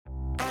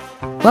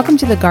Welcome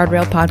to the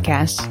Guardrail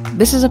Podcast.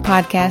 This is a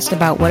podcast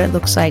about what it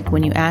looks like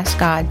when you ask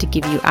God to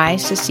give you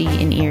eyes to see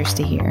and ears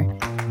to hear.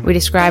 We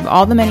describe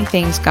all the many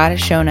things God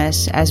has shown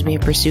us as we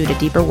have pursued a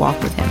deeper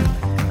walk with Him.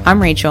 I'm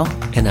Rachel.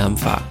 And I'm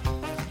Fa.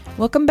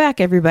 Welcome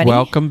back, everybody.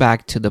 Welcome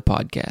back to the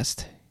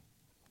podcast.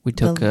 We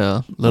took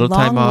a little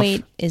time off. The long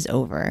wait is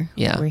over.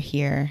 Yeah. We're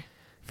here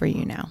for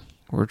you now.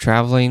 We're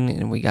traveling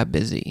and we got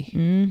busy.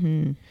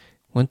 Mm-hmm.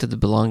 Went to the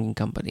Belonging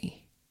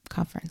Company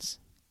Conference.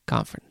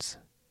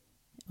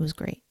 It was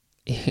great.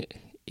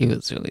 It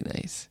was really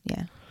nice.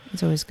 Yeah,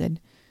 it's always good.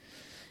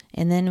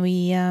 And then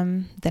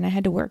then I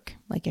had to work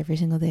like every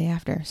single day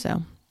after.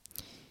 So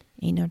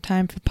ain't no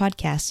time for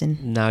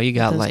podcasting. Now you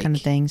got those like kind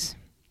of things.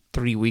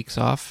 3 weeks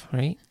off,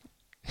 right?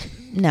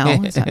 No,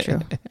 it's not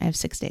true. I have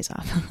 6 days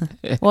off.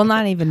 Well,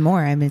 not even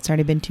more. I mean, it's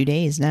already been 2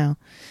 days now.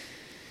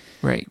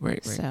 Right.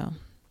 So,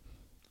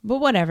 but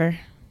whatever.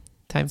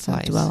 Time Let's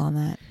not flies. dwell on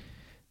that.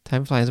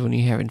 Time flies when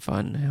you're having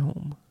fun at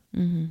home.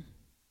 Mm-hmm.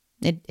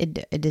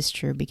 It is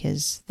true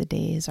because the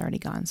day is already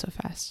gone so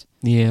fast.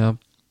 Yeah.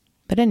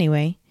 But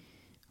anyway,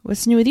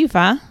 what's new with you,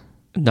 Fa?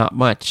 Not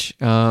much.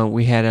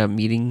 We had a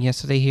meeting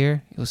yesterday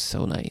here. It was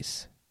so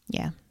nice.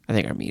 Yeah. I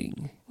think our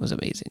meeting was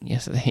amazing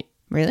yesterday.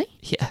 Really?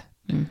 Yeah.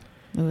 It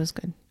was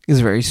good. It was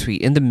very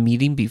sweet. And the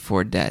meeting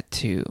before that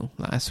too,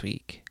 last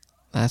week.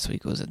 Last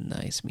week was a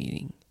nice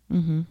meeting.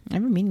 Mm-hmm.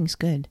 Every meeting's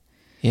good.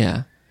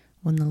 Yeah.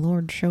 When the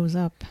Lord shows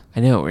up. I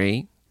know,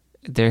 right?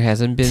 There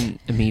hasn't been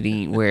a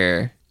meeting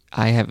where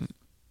I have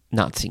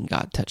not seen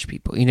God touch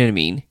people. You know what I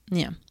mean?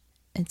 Yeah.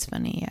 It's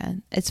funny, yeah.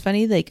 It's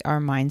funny, like, our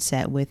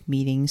mindset with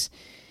meetings,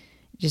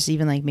 just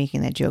even, like,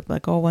 making that joke,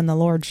 like, oh, when the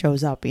Lord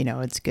shows up, you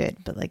know, it's good.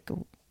 But, like,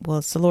 well,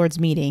 it's the Lord's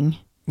meeting.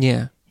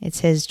 Yeah. It's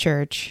His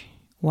church.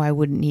 Why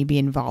wouldn't He be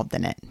involved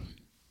in it?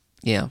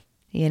 Yeah.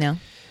 You know?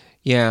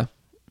 Yeah.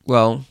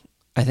 Well,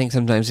 I think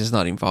sometimes it's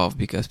not involved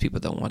because people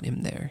don't want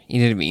Him there.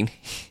 You know what I mean?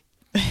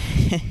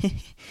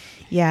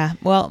 Yeah.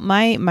 Well,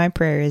 my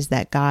prayer is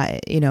that God,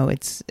 you know,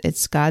 it's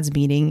God's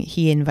meeting.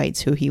 He invites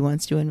who He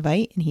wants to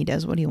invite, and He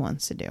does what He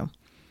wants to do.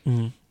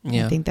 Mm-hmm.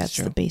 Yeah. I think that's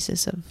the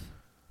basis of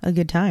a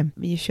good time.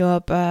 You show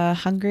up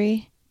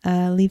hungry,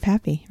 leave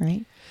happy,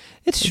 right?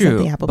 It's Is true,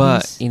 that the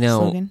Applebee's but you know,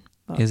 slogan?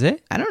 Well, is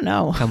it? I don't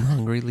know. Come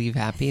hungry, leave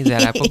happy. Is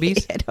that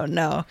Applebee's? I don't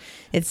know.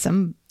 It's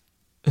some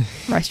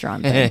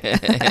restaurant thing.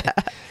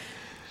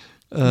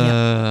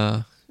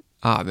 Oh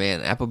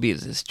man,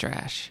 Applebee's is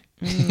trash.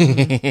 We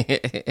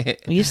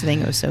used to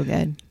think it was so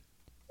good.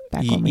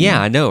 Back when we Yeah,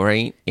 were. I know,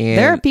 right? And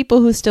There are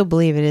people who still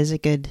believe it is a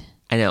good.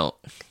 I know.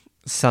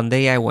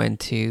 Sunday I went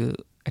to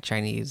a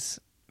Chinese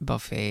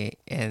buffet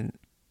and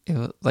it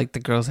was like the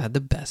girls had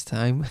the best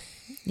time.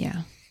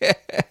 Yeah.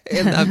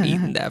 And I'm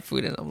eating that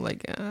food and I'm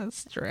like,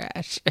 it's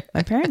trash.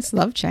 My parents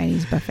love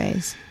Chinese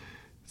buffets.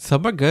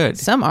 Some are good.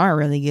 Some are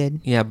really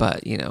good. Yeah,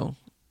 but you know,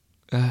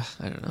 I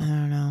don't know. I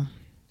don't know.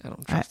 I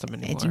don't trust them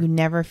anymore. You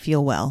never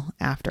feel well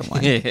after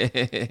one.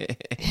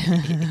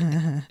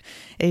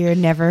 You're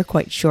never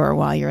quite sure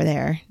while you're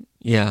there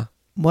Yeah.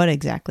 what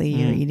exactly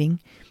you're eating.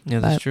 Yeah,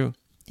 that's But true.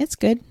 It's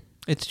good.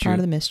 It's Part true.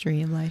 of the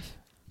mystery of life.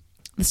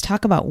 Let's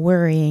talk about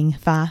worrying,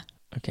 Fa.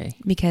 Okay.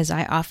 Because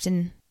I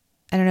don't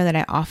know that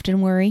I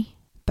often worry,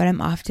 but I'm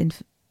often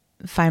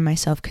find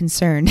myself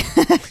concerned.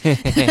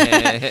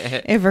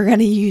 If we're going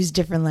to use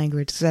different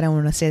language, because I don't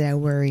want to say that I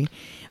worry.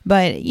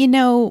 But, you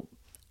know,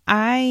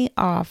 I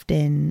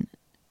don't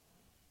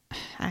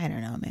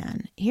know,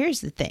 man. Here's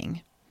the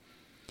thing.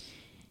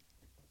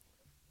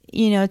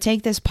 You know,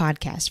 take this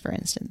podcast, for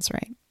instance,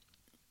 right?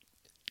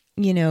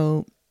 You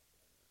know,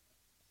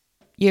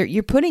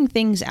 you're putting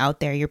things out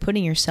there. You're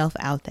putting yourself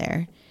out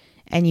there.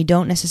 And you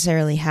don't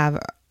necessarily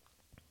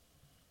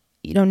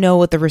you don't know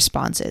what the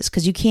response is.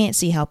 Because you can't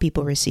see how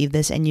people receive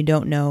this. And you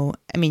don't know.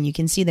 I mean, you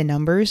can see the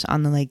numbers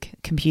on the,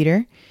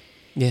 computer.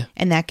 Yeah.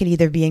 And that could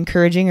either be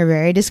encouraging or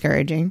very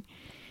discouraging.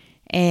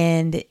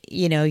 And,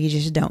 you know, you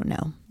just don't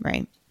know,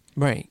 right?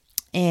 Right.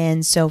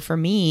 And so for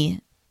me,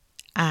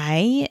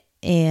 I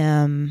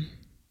don't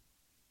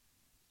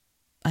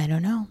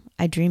know.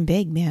 I dream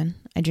big, man.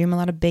 I dream a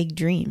lot of big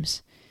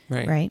dreams,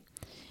 right?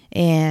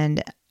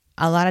 And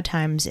a lot of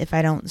times if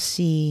I don't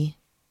see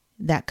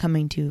that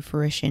coming to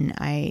fruition,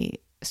 I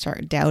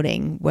start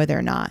doubting whether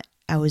or not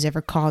I was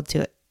ever called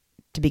to it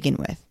to begin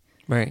with.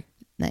 Right.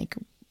 Like,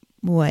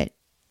 what?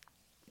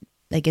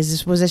 Like,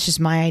 was this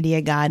just my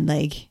idea, God?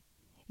 Like,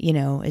 you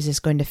know, is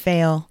this going to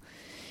fail?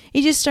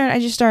 I just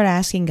start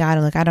asking God.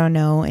 I'm like, I don't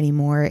know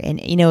anymore.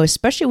 And, you know,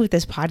 especially with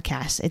this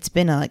podcast, it's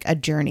been a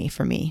journey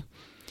for me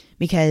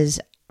because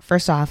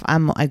first off,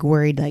 I'm like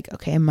worried, like,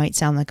 okay, I might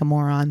sound like a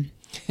moron.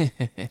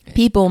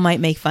 People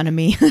might make fun of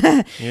me.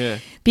 Yeah.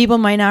 People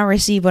might not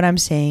receive what I'm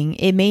saying.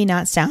 It may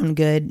not sound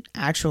good,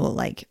 actual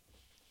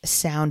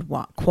sound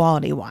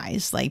quality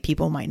wise. Like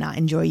people might not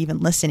enjoy even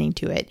listening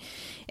to it.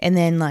 And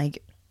then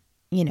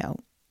you know,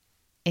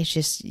 it's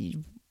just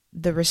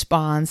the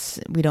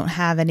response, we don't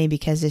have any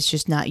because it's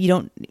just not,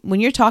 when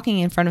you're talking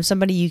in front of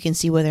somebody, you can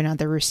see whether or not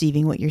they're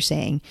receiving what you're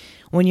saying.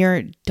 When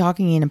you're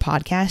talking in a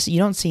podcast, you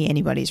don't see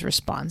anybody's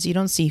response. You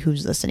don't see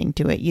who's listening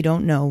to it. You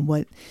don't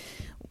know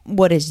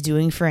what it's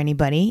doing for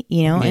anybody,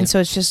 you know? Yeah. And so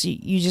it's just,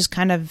 you just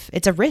kind of,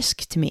 it's a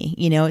risk to me,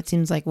 you know? It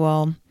seems like,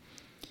 well,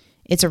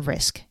 it's a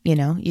risk, you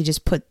know? You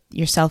just put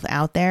yourself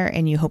out there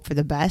and you hope for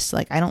the best.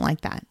 Like, I don't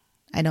like that.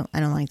 I don't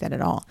like that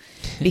at all,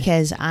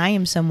 because I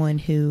am someone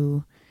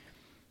who,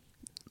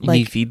 You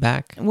need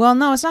feedback? well,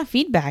 no, it's not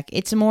feedback.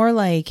 It's more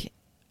like,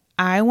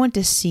 I want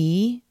to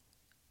see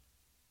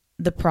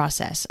the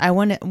process. I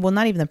want to, well,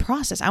 not even the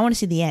process. I want to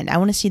see the end. I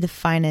want to see the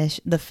final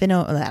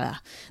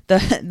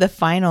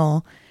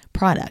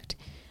product.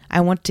 I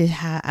want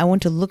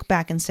to look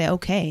back and say,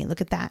 okay,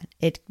 look at that.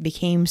 It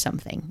became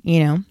something,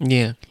 you know?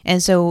 Yeah.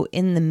 And so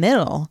in the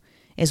middle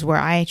is where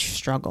I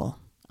struggle.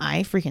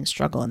 I freaking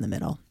struggle in the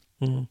middle.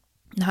 Mm-hmm.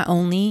 Not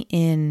only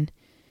in,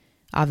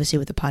 obviously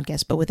with the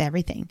podcast, but with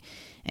everything.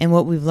 And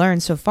what we've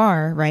learned so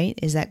far, right,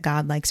 is that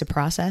God likes a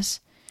process.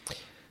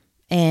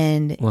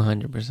 And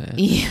 100%.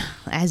 yeah,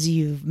 as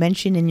you've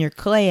mentioned in your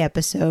clay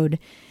episode,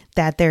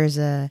 that there's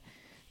a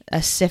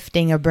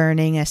sifting, a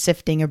burning, a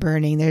sifting, a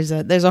burning. There's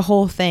a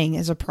whole thing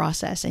as a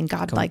process, and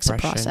God likes a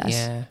process.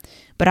 Yeah.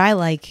 But I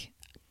like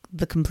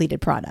the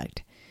completed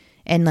product.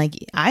 And like,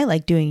 I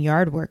like doing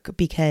yard work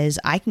because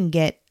I can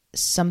get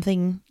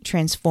something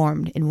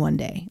transformed in one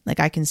day. Like,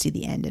 I can see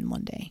the end in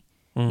one day,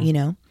 you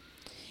know?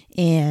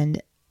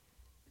 And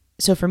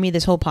so for me,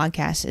 this whole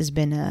podcast has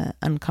been a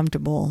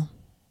uncomfortable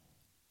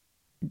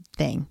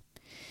thing.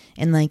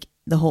 And like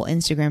the whole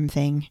Instagram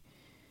thing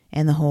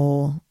and the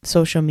whole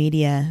social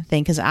media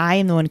thing, because I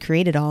am the one who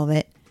created all of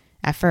it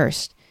at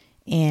first.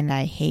 And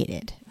I hate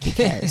it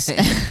because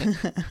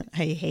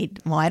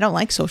I don't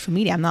like social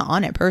media. I'm not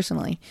on it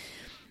personally.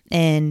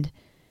 And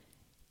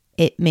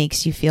it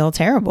makes you feel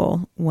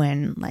terrible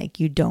when like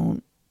you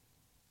don't,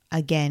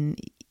 again,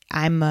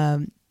 I'm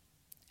a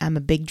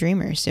big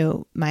dreamer.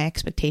 So my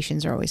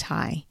expectations are always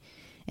high.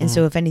 And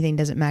so if anything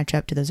doesn't match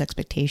up to those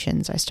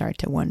expectations, I start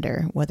to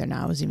wonder whether or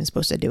not I was even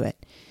supposed to do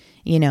it,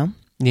 you know?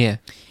 Yeah.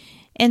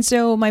 And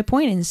so my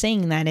point in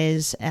saying that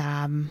is,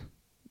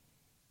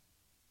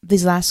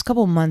 these last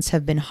couple months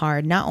have been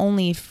hard, not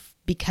only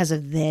because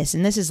of this,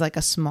 and this is like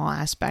a small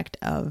aspect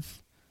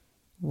of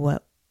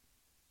what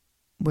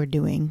we're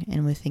doing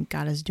and we think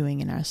God is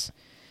doing in us,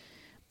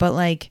 but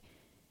like,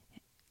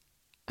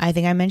 I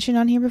think I mentioned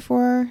on here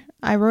before,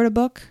 I wrote a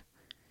book.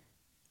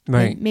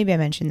 Right. Maybe I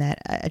mentioned that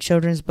a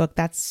children's book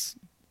that's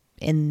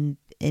in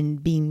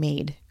being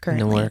made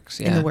currently. In the works,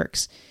 yeah. In the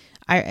works.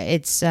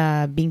 It's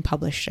being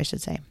published, I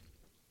should say.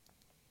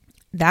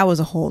 That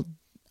was a whole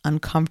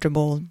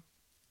uncomfortable,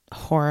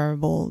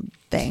 horrible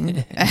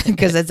thing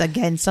because it's,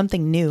 again,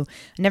 something new.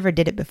 I never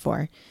did it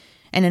before.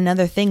 And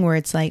another thing where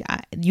it's like,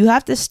 you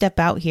have to step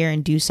out here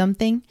and do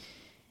something,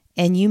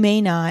 and you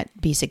may not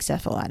be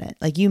successful at it.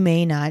 Like, you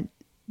may not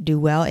do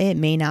well. It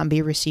may not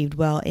be received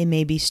well. It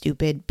may be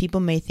stupid. People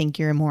may think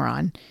you're a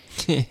moron.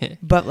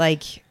 But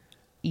like,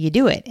 you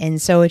do it.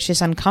 And so it's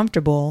just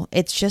uncomfortable.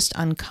 It's just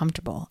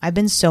uncomfortable. I've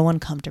been so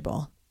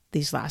uncomfortable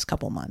these last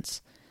couple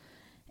months.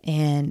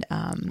 And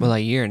well, a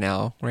year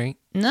now, right?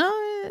 No,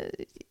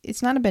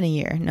 it's not been a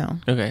year. No.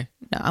 Okay.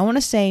 No, I want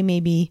to say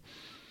maybe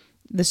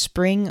the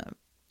spring.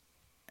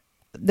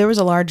 There was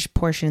a large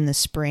portion in the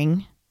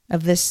spring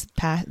of this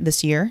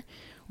year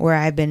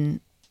where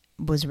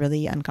was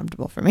really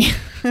uncomfortable for me.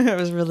 It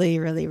was really,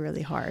 really,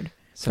 really hard.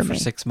 So for me.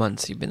 6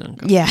 months you've been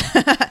uncomfortable.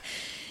 Yeah.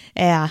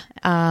 Yeah.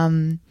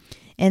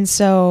 And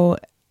so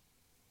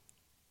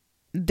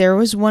there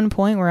was one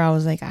point where I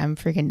was like, I'm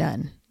freaking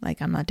done.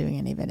 Like, I'm not doing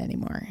any of it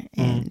anymore.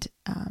 And,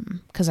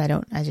 cause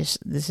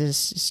this is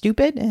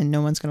stupid and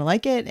no one's going to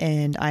like it.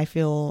 And I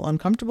feel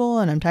uncomfortable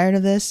and I'm tired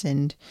of this.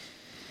 And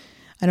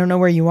I don't know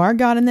where you are,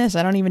 God, in this.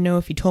 I don't even know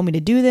if you told me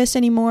to do this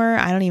anymore.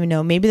 I don't even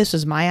know. Maybe this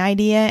was my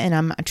idea. And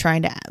I'm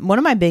trying to, one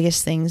of my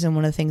biggest things and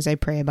one of the things I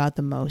pray about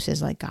the most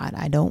is like, God,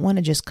 I don't want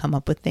to just come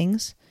up with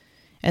things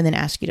and then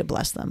ask you to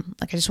bless them.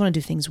 Like, I just want to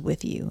do things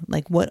with you.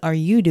 Like, what are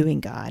you doing,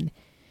 God?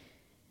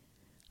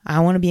 I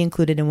want to be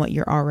included in what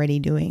you're already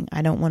doing.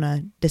 I don't want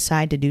to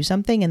decide to do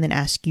something and then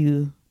ask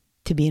you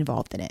to be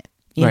involved in it.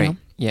 You know?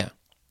 Yeah.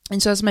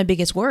 And so that's my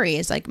biggest worry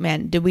is like,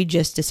 man, did we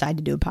just decide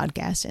to do a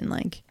podcast and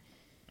like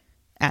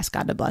ask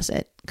God to bless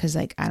it? Because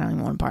like, I don't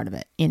even want a part of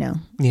it, you know?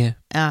 Yeah.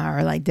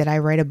 Or like, did I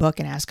write a book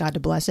and ask God to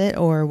bless it?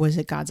 Or was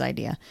it God's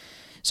idea?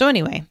 So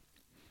anyway,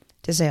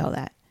 to say all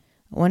that,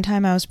 one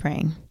time I was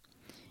praying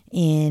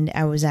and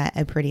I was at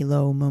a pretty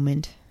low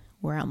moment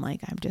where I'm like,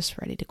 I'm just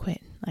ready to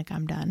quit. Like,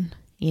 I'm done,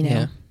 you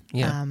know?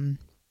 Yeah.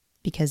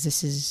 Because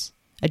this is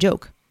a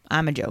joke.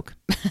 I'm a joke.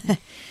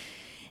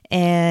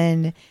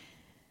 And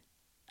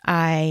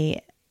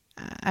I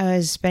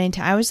was spending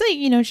time, I was like,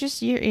 you know,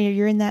 just,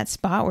 you're in that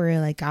spot where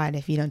you're like, God,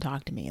 if you don't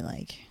talk to me,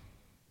 like,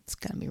 it's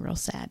going to be real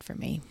sad for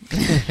me.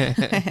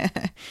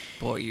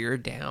 Boy, you're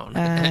down.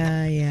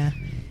 Yeah,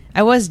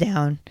 I was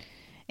down.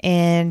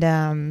 And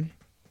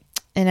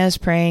I was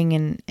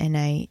praying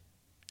and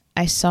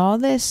I saw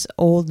this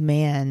old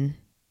man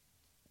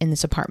in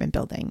this apartment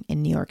building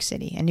in New York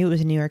City. I knew it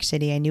was in New York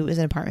City. I knew it was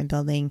an apartment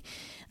building.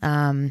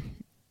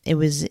 He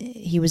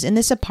was in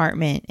this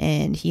apartment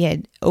and he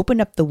had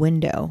opened up the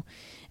window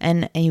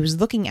And he was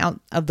looking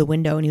out of the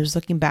window, and he was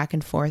looking back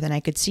and forth, and I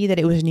could see that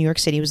it was New York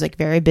City. It was like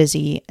very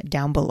busy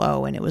down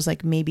below, and it was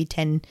like maybe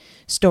 10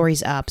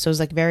 stories up. So it was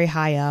like very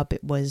high up.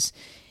 It was,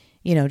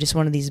 just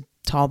one of these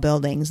tall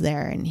buildings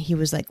there. And he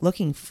was like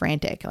looking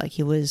frantic, like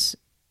he was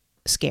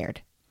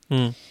scared.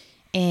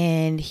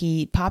 And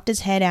he popped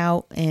his head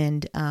out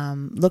and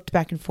looked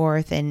back and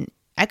forth, and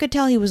I could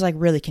tell he was like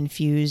really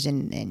confused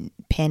and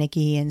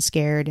panicky and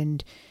scared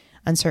and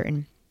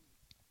uncertain.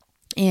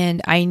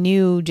 And I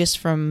knew just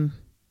from,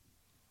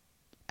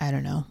 I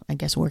don't know, I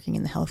guess working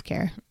in the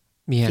healthcare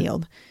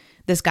field,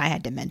 this guy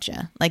had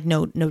dementia. Like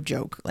no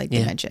joke, like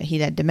dementia. He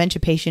had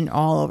dementia patient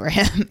all over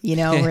him,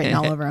 written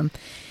all over him.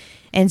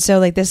 And so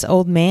like this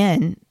old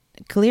man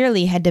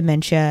clearly had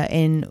dementia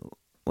and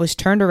was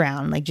turned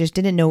around, like just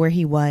didn't know where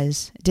he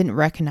was, didn't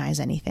recognize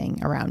anything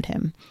around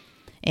him.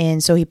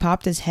 And so he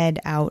popped his head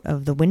out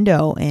of the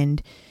window,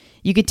 and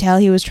you could tell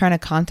he was trying to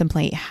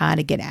contemplate how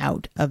to get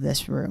out of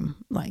this room.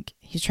 Like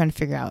he's trying to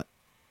figure out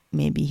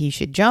maybe he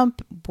should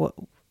jump.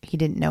 He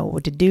didn't know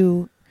what to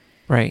do.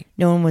 Right.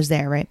 No one was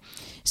there. Right.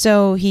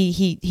 So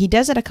he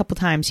does it a couple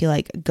times. He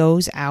like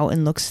goes out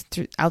and looks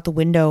out the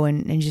window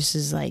and just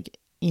is like,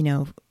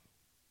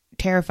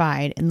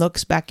 terrified, and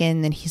looks back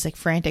in, and he's like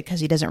frantic because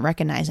he doesn't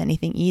recognize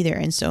anything either.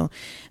 And so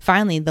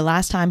finally, the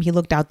last time he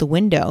looked out the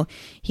window,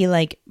 he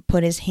like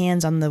put his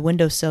hands on the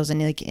windowsills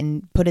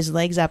and put his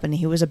legs up, and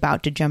he was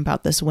about to jump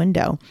out this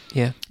window.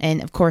 Yeah.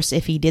 And of course,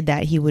 if he did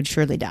that, he would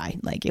surely die.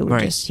 Like it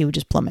would he would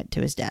just plummet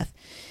to his death.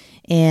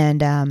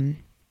 And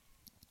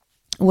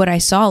what I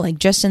saw, like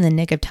just in the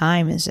nick of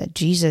time, is that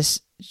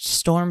Jesus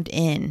stormed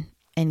in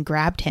and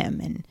grabbed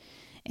him,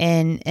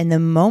 and the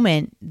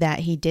moment that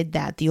he did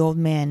that, the old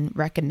man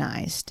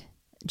recognized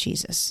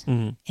Jesus,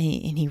 and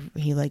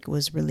he like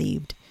was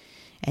relieved,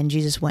 and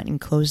Jesus went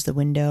and closed the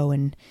window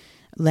and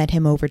led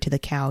him over to the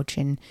couch.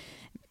 And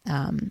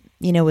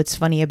what's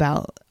funny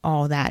about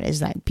all that is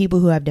that people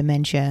who have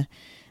dementia,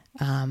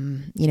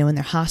 in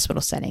their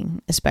hospital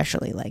setting,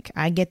 especially, like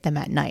I get them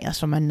at night.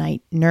 So I'm a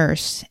night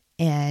nurse,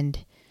 and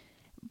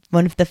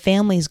if the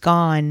family's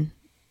gone,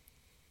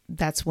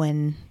 that's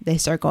when they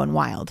start going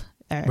wild.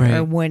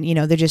 Or when,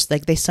 they're just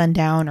like they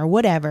sundown or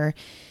whatever,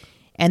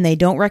 and they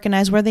don't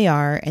recognize where they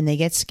are, and they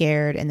get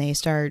scared, and they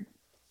start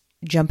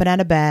jumping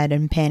out of bed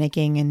and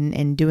panicking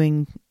and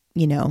doing,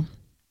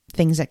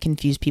 things that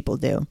confused people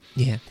do.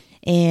 Yeah.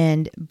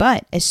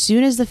 But as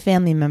soon as the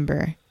family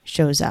member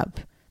shows up,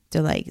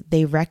 they're like,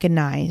 they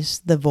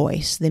recognize the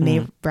voice. They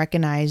may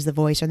recognize the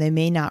voice, or they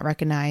may not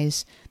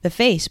recognize the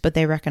face, but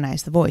they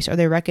recognize the voice, or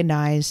they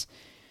recognize,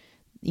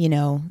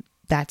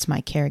 that's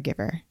my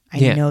caregiver.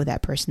 I know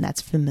that person.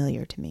 That's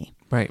familiar to me.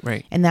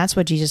 Right. And that's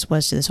what Jesus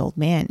was to this old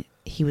man.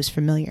 He was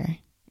familiar.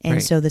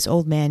 And so this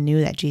old man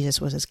knew that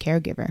Jesus was his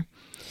caregiver.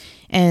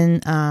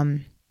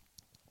 And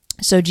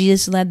so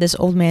Jesus led this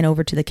old man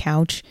over to the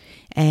couch,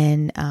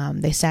 and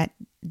they sat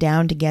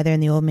down together,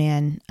 and the old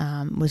man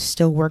was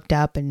still worked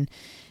up, and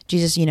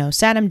Jesus,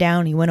 sat him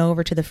down. He went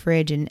over to the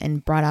fridge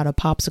and brought out a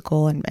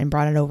popsicle and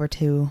brought it over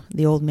to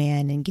the old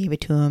man and gave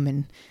it to him,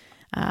 and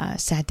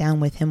sat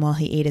down with him while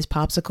he ate his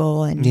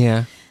popsicle and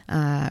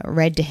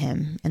read to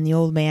him. And the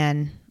old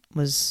man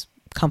was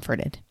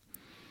comforted.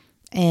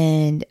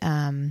 And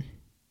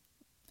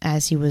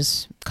as he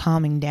was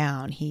calming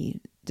down,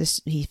 he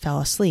fell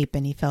asleep,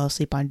 and he fell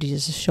asleep on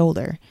Jesus'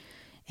 shoulder,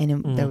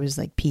 and there was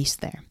like peace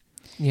there.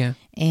 Yeah.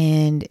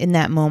 And in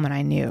that moment,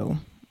 I knew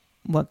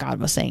what God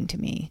was saying to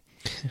me.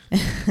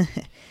 And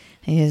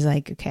he was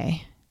like,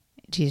 okay.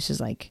 Jesus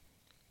is like,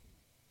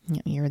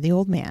 you're the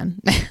old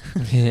man.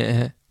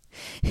 Yeah.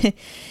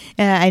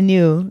 And I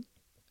knew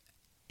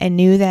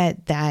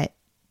that I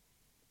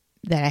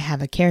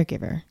have a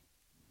caregiver,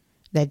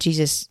 that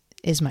Jesus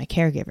is my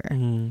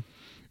caregiver.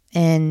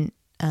 And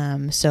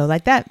so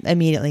like that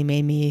immediately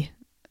made me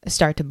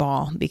start to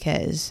bawl,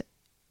 because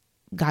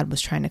God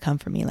was trying to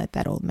comfort me like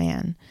that old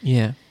man.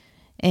 Yeah.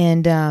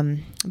 And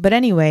but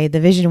anyway, the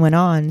vision went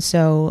on.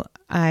 So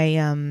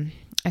I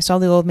saw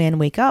the old man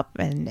wake up,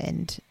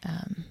 and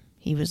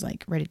he was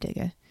like ready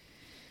to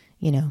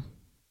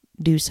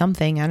do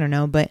something, I don't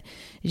know, but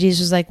Jesus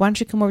was like, why don't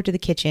you come over to the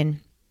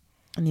kitchen?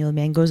 And the old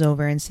man goes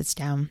over and sits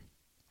down.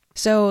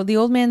 So the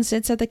old man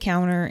sits at the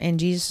counter, and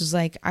Jesus is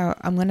like,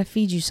 I'm going to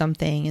feed you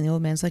something. And the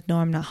old man's like, no,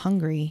 I'm not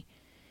hungry.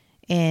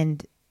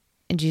 And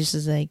Jesus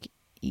is like,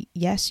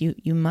 yes,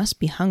 you must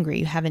be hungry.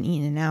 You haven't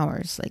eaten in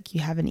hours. Like, you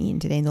haven't eaten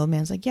today. And the old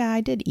man's like, yeah,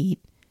 I did eat.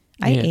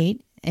 I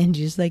ate. And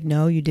Jesus is like,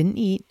 no, you didn't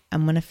eat.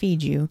 I'm going to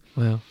feed you.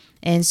 Wow.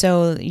 And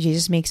so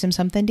Jesus makes him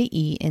something to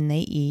eat, and they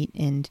eat.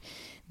 And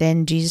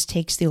then Jesus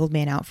takes the old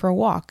man out for a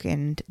walk,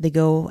 and they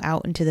go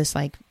out into this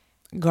like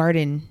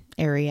garden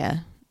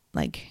area,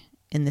 like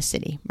in the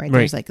city, right?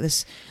 There's like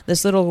this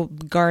little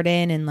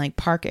garden and like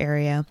park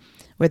area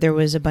where there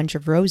was a bunch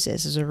of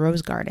roses. There's a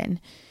rose garden,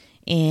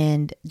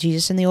 and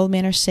Jesus and the old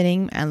man are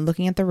sitting and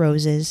looking at the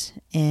roses.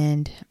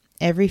 And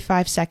every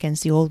 5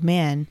 seconds, the old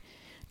man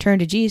turned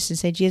to Jesus and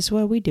said, Jesus,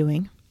 what are we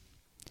doing?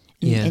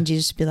 And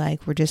Jesus would be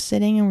like, we're just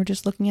sitting and we're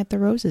just looking at the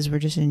roses. We're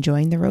just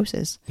enjoying the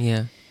roses.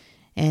 Yeah.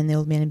 And the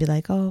old man would be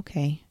like, oh,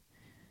 okay.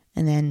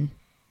 And then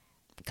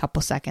a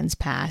couple seconds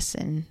pass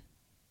and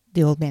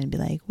the old man would be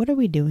like, what are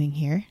we doing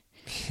here?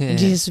 And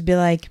Jesus would be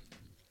like,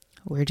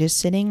 we're just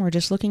sitting. We're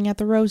just looking at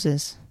the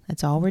roses.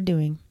 That's all we're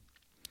doing.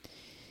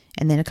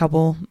 And then a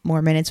couple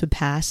more minutes would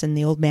pass and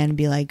the old man would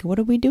be like, what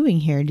are we doing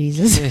here,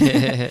 Jesus?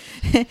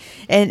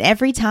 And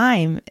every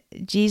time,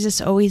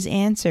 Jesus always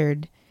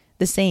answered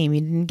the same. He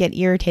didn't get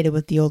irritated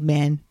with the old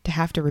man to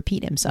have to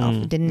repeat himself.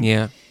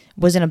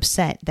 Wasn't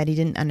upset that he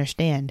didn't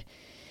understand.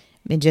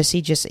 He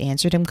just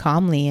answered him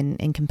calmly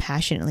and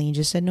compassionately and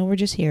just said, no, we're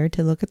just here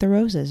to look at the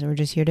roses. We're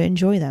just here to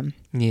enjoy them.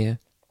 Yeah.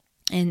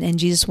 And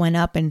Jesus went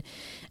up and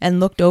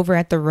looked over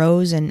at the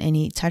rose and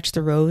he touched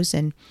the rose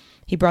and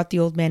he brought the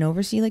old man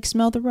over. So he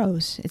smell the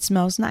rose. It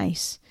smells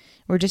nice.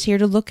 We're just here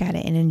to look at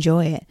it and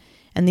enjoy it.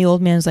 And the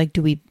old man was like,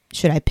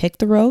 should I pick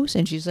the rose?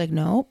 And she's like,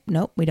 nope,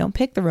 we don't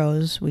pick the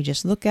rose. We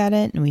just look at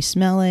it and we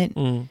smell it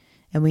and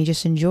we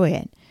just enjoy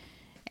it.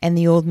 And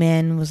the old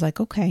man was like,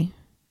 okay.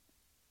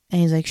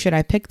 And he's like, should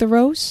I pick the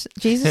rose,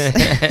 Jesus?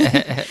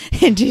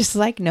 And Jesus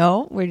like,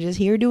 no, we're just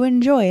here to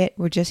enjoy it.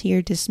 We're just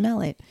here to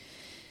smell it.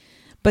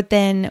 But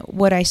then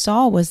what I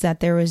saw was that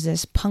there was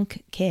this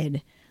punk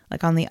kid,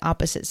 on the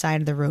opposite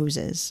side of the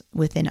roses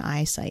within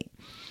eyesight.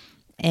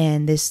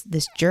 And this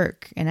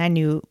jerk, and I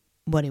knew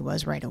what he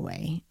was right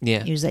away.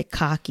 Yeah. He was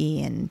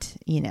cocky and,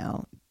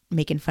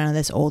 making fun of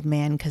this old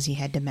man because he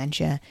had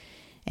dementia.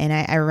 And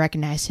I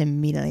recognized him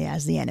immediately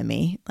as the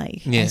enemy,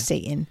 as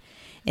Satan.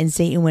 And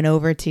Satan went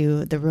over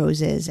to the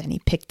roses and he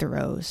picked the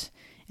rose.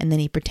 And then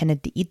he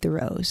pretended to eat the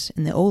rose.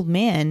 And the old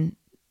man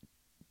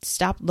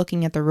stopped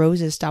looking at the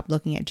roses, stopped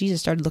looking at Jesus,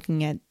 started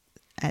looking at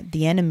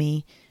the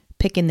enemy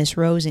picking this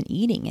rose and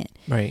eating it.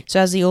 Right. So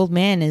as the old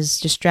man is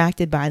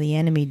distracted by the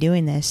enemy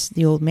doing this,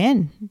 the old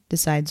man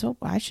decides,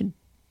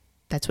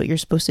 that's what you're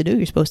supposed to do.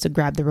 You're supposed to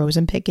grab the rose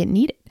and pick it and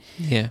eat it.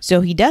 Yeah.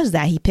 So he does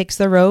that. He picks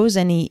the rose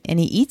and he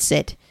eats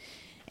it.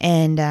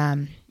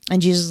 And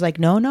Jesus is like,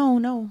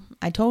 no,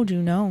 I told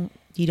you, no,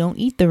 you don't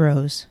eat the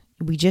rose.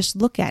 We just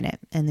look at it.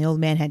 And the old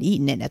man had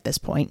eaten it at this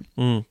point.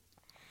 And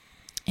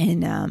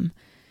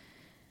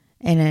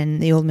then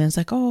the old man's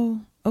like,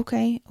 oh,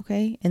 okay.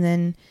 And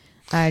then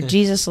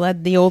Jesus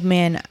led the old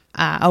man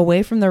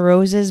away from the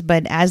roses.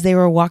 But as they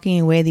were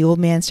walking away, the old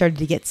man started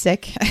to get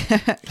sick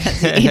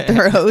because he ate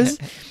the rose.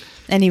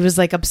 And he was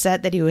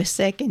upset that he was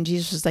sick. And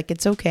Jesus was like,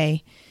 it's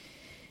okay.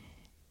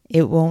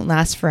 It won't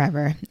last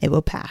forever. It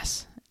will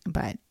pass.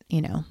 But,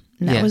 and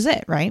that was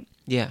it, right?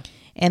 Yeah.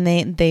 And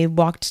they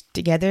walked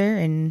together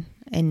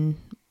and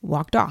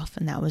walked off.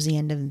 And that was the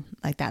end of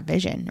that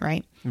vision,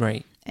 right?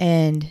 Right.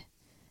 And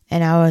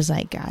I was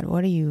like, God,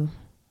 what are you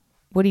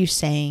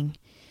saying?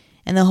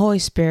 And the Holy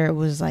Spirit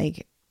was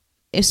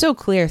it's so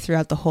clear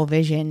throughout the whole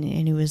vision.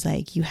 And he was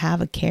like, you have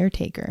a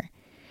caretaker.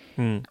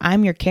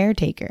 I'm your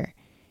caretaker.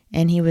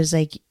 And he was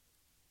like,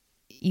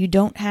 you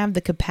don't have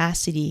the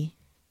capacity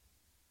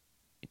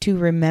to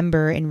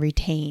remember and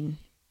retain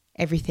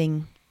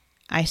everything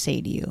I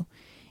say to you.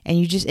 And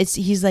he's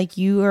like,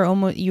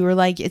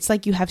 it's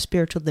like you have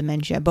spiritual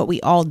dementia, but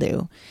we all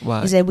do.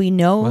 Wow. He said,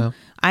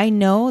 I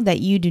know that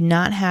you do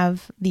not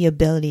have the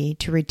ability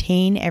to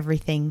retain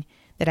everything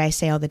that I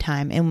say all the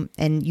time.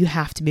 And you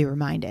have to be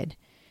reminded.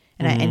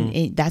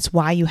 And that's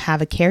why you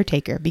have a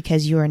caretaker,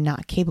 because you are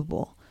not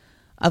capable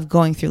of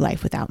going through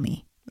life without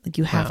me.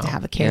 You have to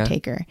have a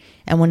caretaker. Yeah.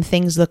 And when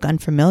things look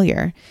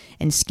unfamiliar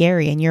and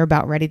scary and you're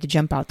about ready to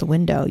jump out the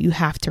window, you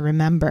have to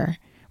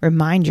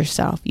remind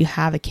yourself you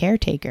have a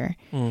caretaker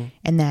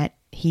and that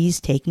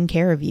he's taking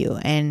care of you.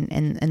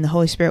 And the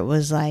Holy Spirit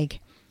was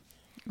like,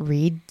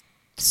 read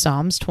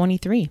Psalms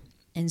 23.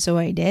 And so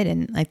I did.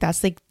 And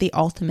that's the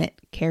ultimate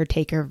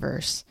caretaker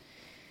verse.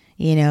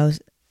 The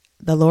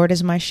Lord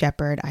is my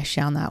shepherd, I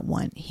shall not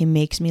want. He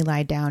makes me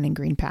lie down in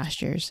green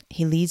pastures.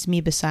 He leads me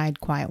beside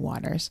quiet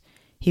waters.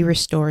 He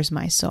restores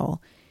my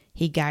soul.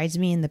 He guides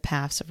me in the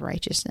paths of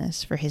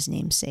righteousness for his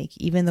name's sake.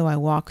 Even though I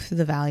walk through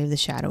the valley of the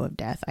shadow of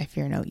death, I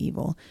fear no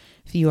evil,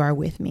 for you are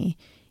with me.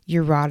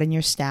 Your rod and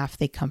your staff,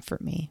 they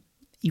comfort me.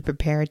 You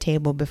prepare a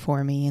table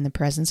before me in the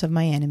presence of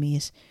my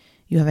enemies.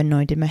 You have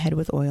anointed my head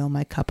with oil,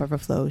 my cup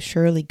overflows.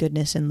 Surely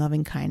goodness and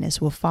loving kindness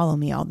will follow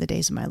me all the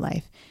days of my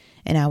life,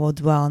 and I will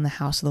dwell in the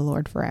house of the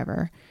Lord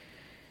forever.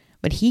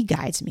 But he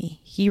guides me.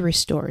 He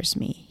restores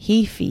me.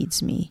 He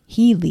feeds me.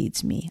 He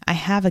leads me. I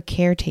have a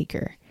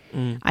caretaker.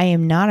 I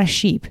am not a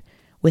sheep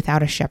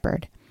without a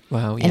shepherd.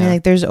 Wow. Yeah.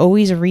 And there's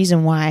always a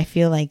reason why I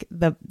feel like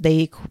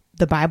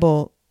the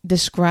Bible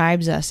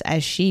describes us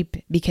as sheep,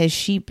 because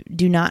sheep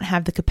do not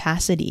have the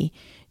capacity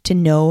to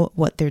know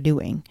what they're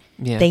doing.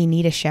 Yeah. They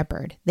need a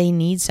shepherd. They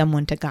need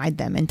someone to guide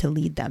them and to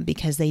lead them,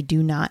 because they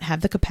do not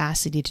have the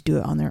capacity to do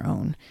it on their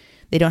own.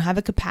 They don't have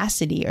a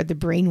capacity or the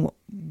brain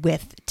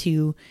width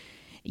to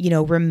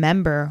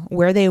remember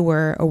where they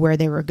were or where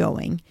they were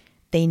going.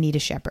 They need a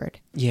shepherd,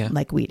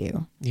 like we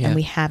do. Yeah. And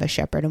we have a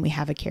shepherd and we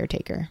have a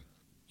caretaker.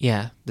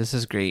 Yeah, this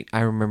is great. I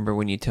remember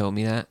when you told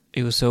me that.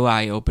 It was so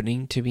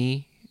eye-opening to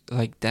me,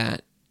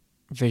 that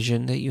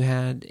vision that you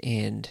had.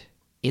 And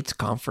it's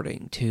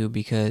comforting, too,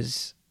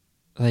 because,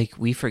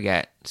 we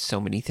forget so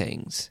many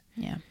things.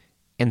 Yeah.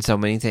 And so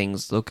many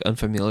things look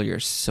unfamiliar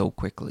so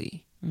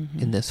quickly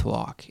in this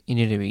walk. You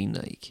know what I mean?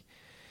 Like,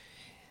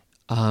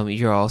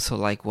 you're also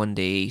like one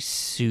day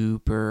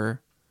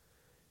super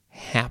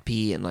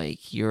happy and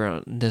like you're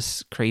on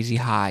this crazy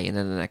high, and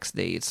then the next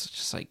day it's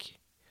just like,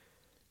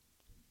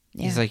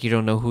 it's like you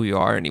don't know who you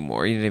are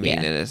anymore. You know what I mean?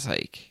 And it's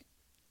like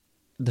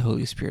the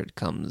Holy Spirit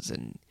comes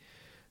and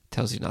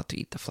tells you not to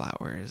eat the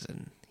flowers,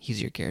 and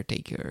he's your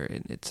caretaker,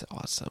 and it's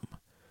awesome.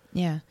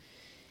 Yeah.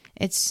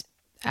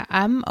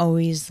 I'm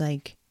always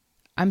like,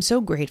 I'm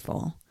so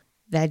grateful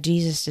that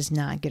Jesus does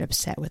not get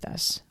upset with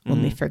us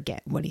when we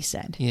forget what he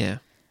said. Yeah.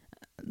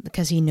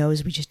 Because he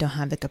knows we just don't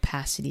have the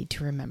capacity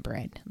to remember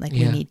it. Like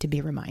we need to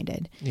be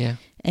reminded. Yeah.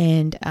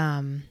 And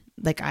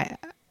like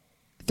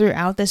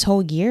throughout this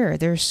whole year,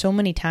 there's so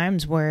many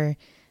times where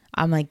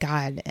I'm like,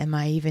 God, am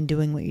I even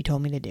doing what you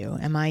told me to do?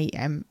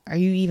 Are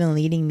you even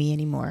leading me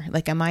anymore?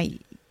 Like, am I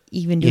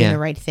even doing the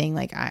right thing?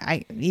 Like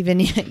I even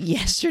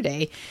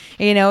yesterday,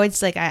 you know,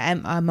 it's like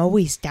I'm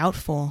always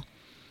doubtful,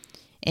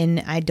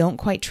 and I don't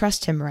quite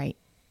trust him right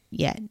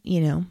yet,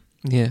 you know?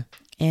 Yeah.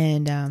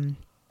 And,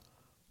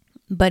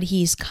 but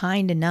he's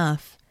kind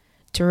enough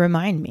to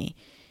remind me,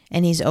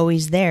 and he's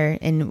always there.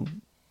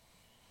 And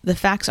the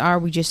facts are,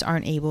 we just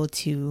aren't able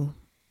to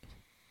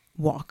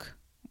walk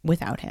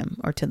without him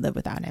or to live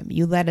without him.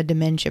 You let a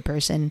dementia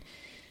person,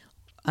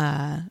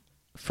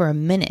 for a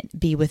minute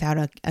be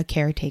without a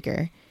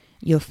caretaker,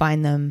 you'll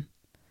find them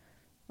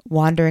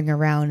wandering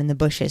around in the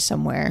bushes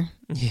somewhere.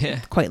 Yeah.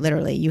 Quite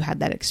literally. You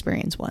had that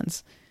experience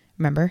once.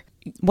 Remember?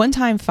 One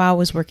time Fa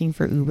was working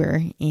for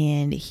Uber,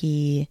 and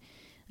he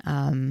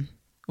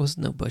was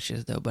no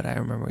bushes though, but I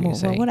remember what you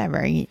saying. Well,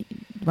 whatever.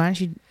 Why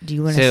don't you? Do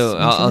you want to? So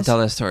I'll tell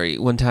that story.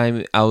 One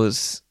time I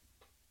was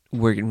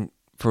working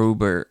for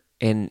Uber,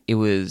 and it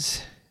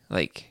was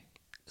like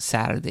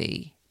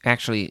Saturday,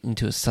 actually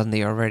into a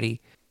Sunday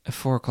already. At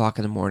 4:00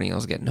 in the morning, I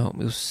was getting home.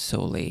 It was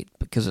so late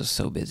because it was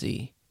so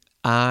busy.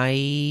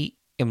 I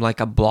am like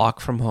a block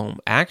from home.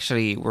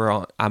 Actually,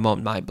 I'm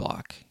on my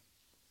block,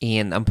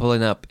 and I'm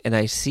pulling up, and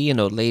I see an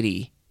old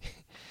lady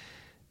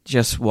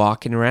just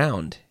walking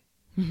around,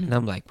 and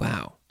I'm like,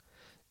 wow,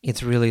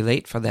 it's really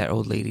late for that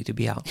old lady to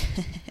be out.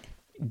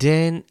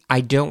 Then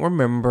I don't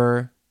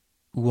remember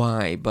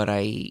why, but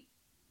I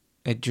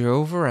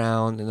drove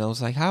around, and I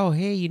was like, oh,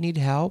 hey, you need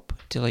help?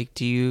 Are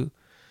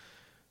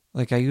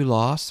you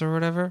lost or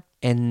whatever?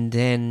 And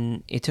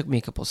then it took me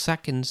a couple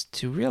seconds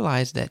to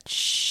realize that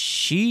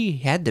she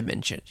had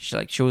dementia.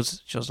 She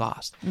was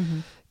lost.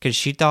 Because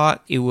she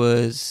thought it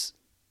was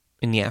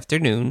in the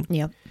afternoon.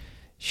 Yep.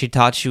 She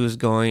thought she was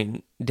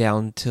going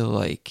down to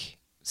like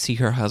see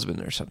her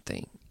husband or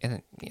something.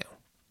 And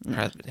her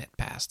husband had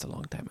passed a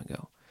long time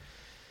ago.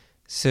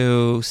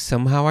 So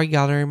somehow I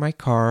got her in my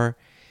car,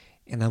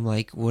 and I'm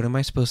like, what am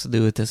I supposed to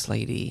do with this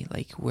lady?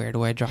 Like, where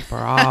do I drop her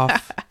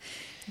off?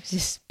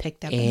 Just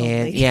picked up an old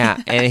lady.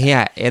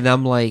 And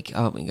I'm like,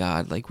 oh my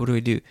God, like, what do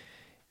we do?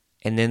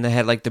 And then I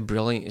had like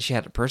she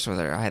had a purse with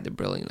her. I had the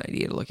brilliant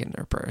idea to look in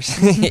her purse.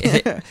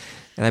 And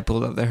I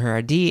pulled up her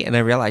ID, and I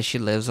realized she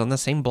lives on the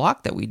same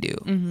block that we do.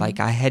 Like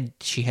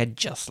she had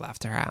just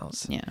left her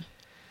house. Yeah.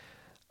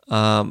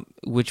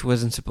 Which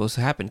wasn't supposed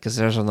to happen because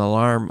there's an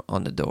alarm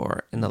on the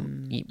door,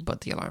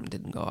 but the alarm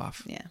didn't go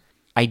off. Yeah.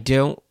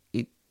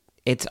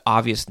 It's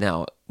obvious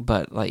now,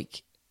 but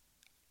like,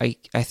 I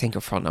think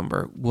her phone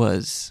number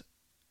was,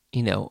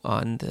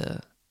 on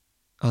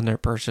their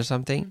purse or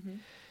something,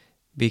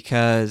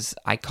 because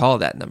I called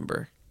that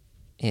number,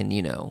 and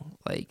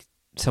like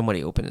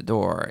somebody opened the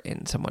door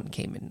and someone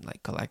came and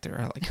like collected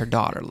her, like her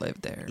daughter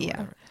lived there. Or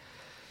whatever.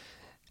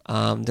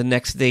 The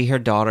next day, her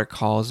daughter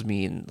calls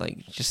me and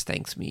like just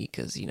thanks me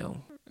because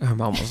her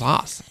mom was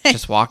lost,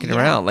 just walking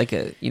around like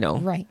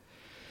right.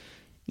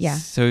 Yeah.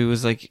 So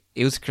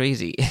it was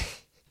crazy.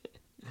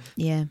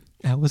 Yeah.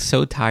 I was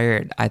so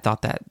tired. I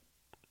thought that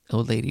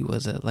old lady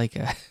was a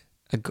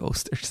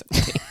ghost or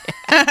something.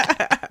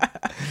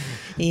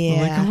 Yeah.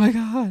 I'm like, oh my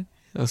God.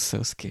 I was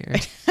so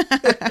scared.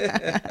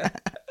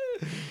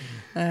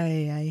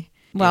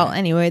 Well,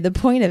 anyway, the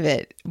point of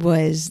it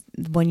was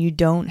when you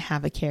don't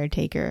have a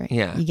caretaker,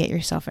 you get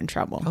yourself in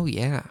trouble. Oh,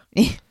 yeah.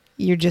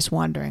 You're just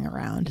wandering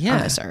around on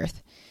this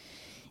earth.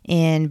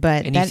 And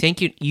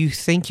you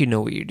think you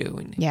know what you're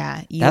doing.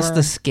 Yeah. That's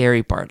the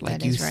scary part.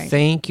 Like, you right.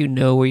 think you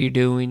know what you're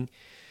doing.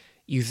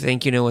 You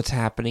think you know what's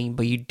happening,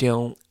 but you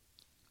don't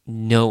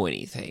know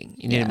anything.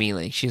 You know what I mean?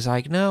 Like, she's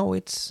like, no,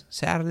 it's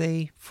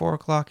Saturday,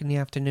 4:00 in the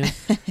afternoon.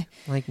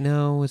 Like,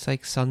 no, it's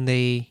like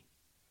Sunday,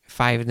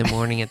 5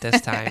 a.m. at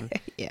this time.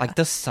 Like,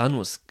 the sun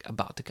was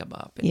about to come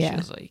up, and she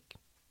was like,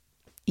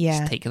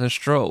 just taking a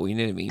stroll. You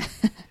know what I mean?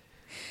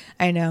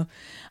 I know.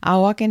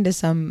 I'll walk into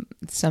some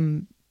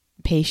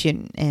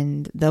patient,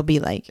 and they'll be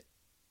like,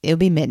 it'll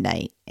be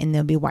midnight, and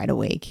they'll be wide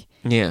awake.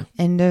 Yeah.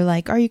 And they're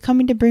like, are you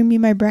coming to bring me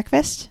my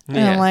breakfast? And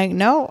I'm like,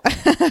 no.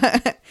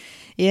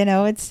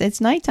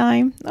 It's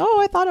nighttime. Oh,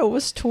 I thought it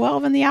was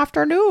 12 in the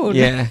afternoon.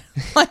 Yeah.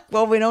 Like,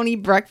 well, we don't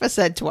eat breakfast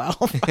at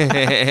 12.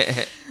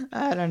 I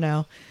don't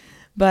know.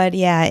 But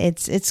yeah,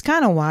 it's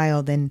kind of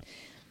wild, and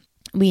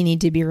we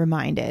need to be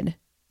reminded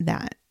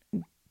that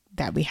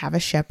that we have a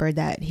shepherd,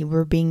 that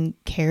we're being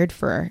cared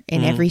for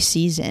in every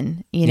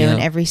season. You know, in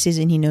every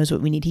season, he knows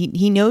what we need.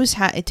 He knows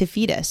how to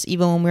feed us,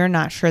 even when we're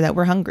not sure that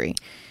we're hungry.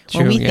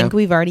 When we think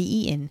we've already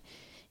eaten,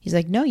 he's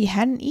like, no, you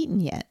hadn't eaten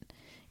yet.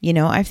 You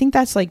know, I think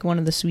that's like one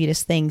of the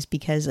sweetest things,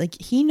 because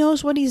like he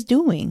knows what he's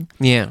doing.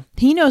 Yeah.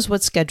 He knows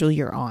what schedule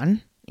you're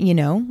on, you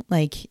know,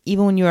 like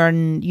even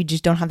when you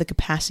just don't have the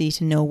capacity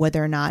to know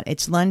whether or not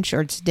it's lunch or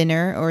it's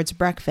dinner or it's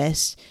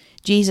breakfast.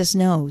 Jesus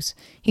knows.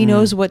 He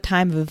knows what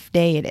time of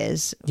day it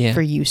is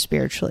for you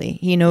spiritually.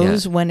 He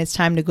knows when it's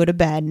time to go to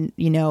bed,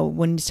 you know,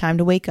 when it's time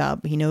to wake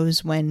up. He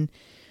knows when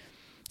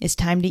it's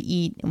time to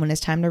eat, when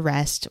it's time to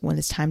rest, when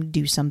it's time to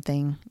do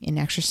something and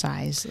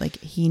exercise. Like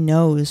he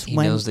knows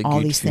all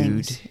these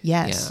things.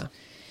 Yes. Yeah.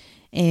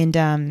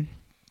 And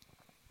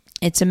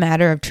it's a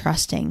matter of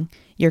trusting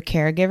your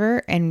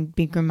caregiver and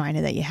being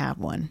reminded that you have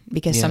one,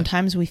 because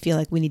sometimes we feel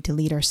like we need to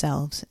lead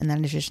ourselves, and that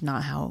is just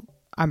not how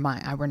our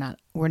mind,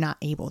 we're not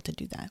able to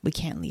do that. We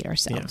can't lead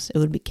ourselves. It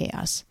would be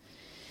chaos.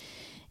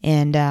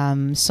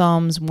 And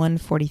Psalms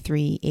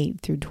 143,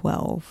 8 through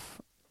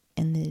 12.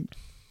 And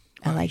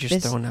I like just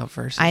this. Throwing out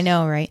verses. I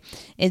know, right?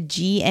 It's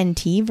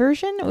GNT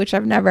version, which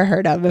I've never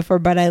heard of before,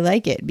 but I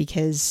like it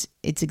because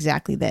it's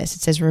exactly this.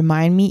 It says,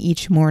 remind me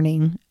each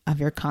morning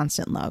of your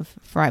constant love,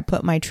 for I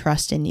put my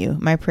trust in you.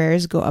 My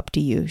prayers go up to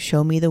you.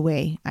 Show me the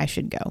way I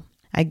should go.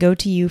 I go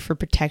to you for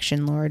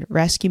protection, Lord.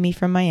 Rescue me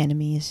from my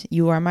enemies.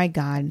 You are my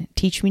God.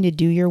 Teach me to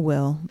do your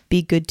will.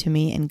 Be good to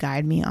me and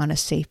guide me on a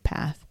safe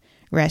path.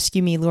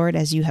 Rescue me, Lord,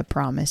 as you have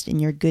promised. In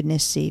your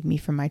goodness, save me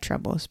from my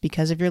troubles.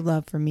 Because of your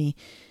love for me,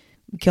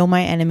 kill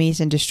my enemies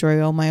and destroy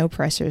all my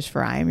oppressors,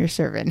 for I am your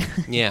servant.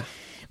 Yeah.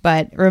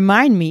 But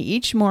remind me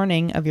each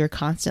morning of your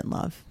constant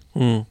love.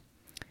 And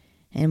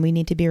we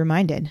need to be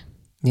reminded.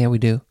 Yeah, we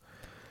do.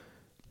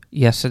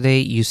 Yesterday,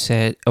 you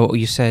said,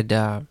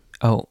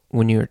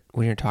 when you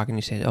were talking,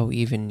 you said,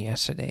 even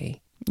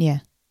yesterday. Yeah.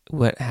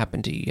 What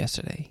happened to you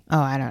yesterday?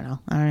 Oh, I don't know.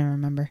 I don't even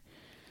remember.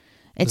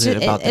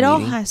 It all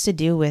has to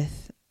do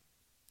with,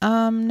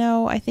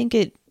 no, I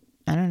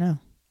don't know.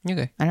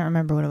 Okay. I don't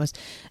remember what it was.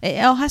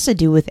 It all has to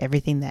do with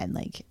everything that,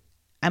 like,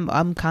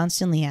 I'm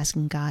constantly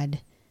asking God.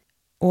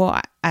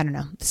 Well, I don't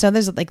know. So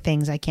there's like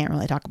things I can't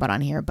really talk about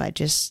on here, but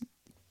just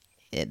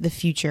the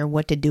future,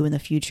 what to do in the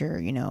future.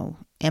 You know,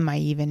 am I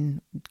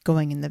even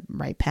going in the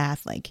right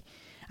path? Like,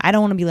 I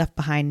don't want to be left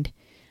behind.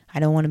 I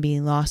don't want to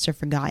be lost or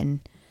forgotten,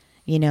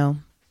 you know,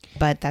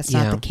 but that's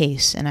not the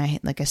case. And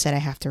like I said, I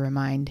have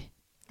to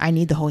I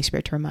need the Holy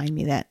Spirit to remind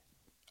me that.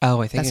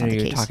 Oh, I think I know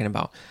what you're talking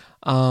about.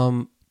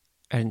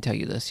 I didn't tell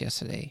you this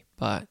yesterday,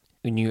 but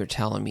when you were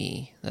telling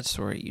me that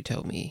story you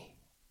told me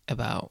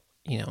about,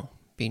 you know,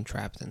 being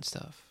trapped and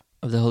stuff,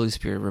 the Holy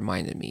Spirit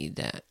reminded me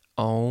that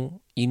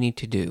all you need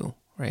to do,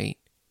 right,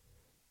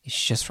 is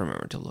just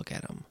remember to look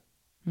at him.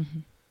 Mm-hmm.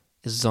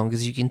 As long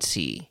as you can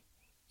see,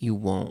 you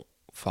won't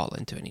fall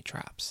into any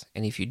traps.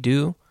 And if you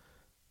do,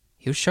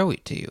 he'll show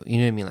it to you. You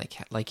know what I mean?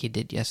 Like he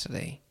did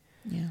yesterday.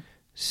 Yeah.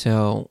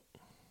 So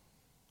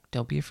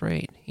don't be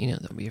afraid. You know,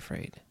 don't be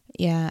afraid.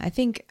 Yeah, I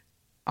think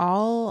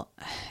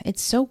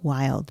it's so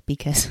wild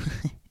because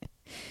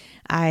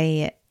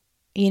God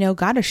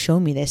has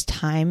shown me this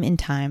time and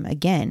time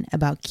again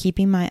about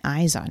keeping my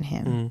eyes on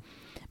him,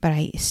 but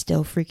I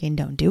still freaking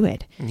don't do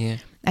it. Yeah.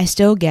 I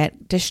still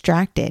get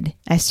distracted.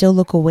 I still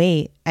look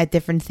away at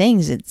different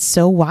things. It's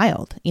so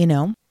wild, you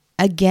know?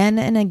 Again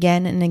and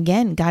again and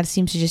again, God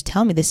seems to just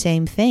tell me the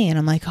same thing. And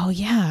I'm like, oh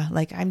yeah,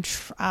 like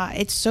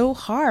it's so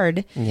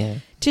hard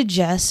to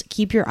just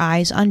keep your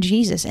eyes on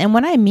Jesus. And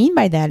what I mean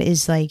by that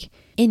is like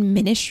in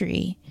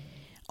ministry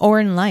or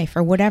in life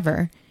or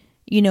whatever,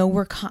 you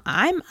know,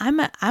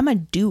 I'm a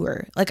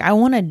doer. Like I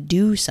want to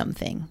do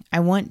something.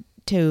 I want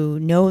to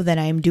know that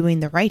I'm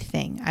doing the right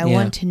thing. I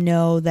want to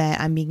know that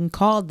I'm being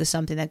called to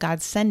something, that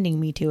God's sending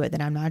me to it,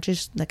 that I'm not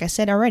just, like I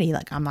said already,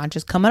 like I'm not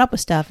just coming up with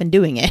stuff and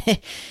doing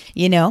it,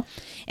 you know?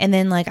 And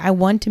then like, I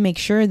want to make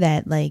sure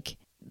that like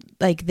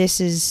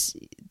this is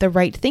the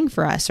right thing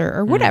for us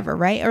or whatever,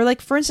 right? Or like,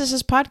 for instance,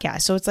 this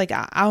podcast. So it's like,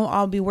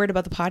 I'll be worried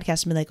about the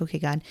podcast and be like, okay,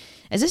 God,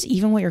 is this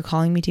even what you're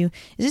calling me to?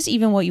 Is this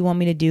even what you want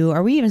me to do?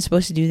 Are we even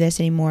supposed to do this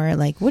anymore?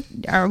 Like, what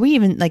are we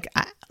even like,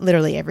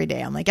 literally every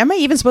day I'm like, am I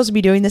even supposed to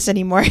be doing this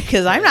anymore?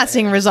 Because I'm not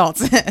seeing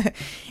results.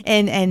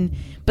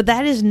 But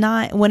that is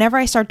not, whenever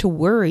I start to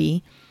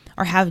worry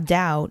or have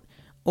doubt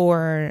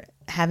or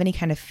have any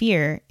kind of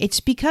fear, it's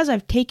because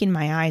I've taken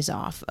my eyes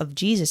off of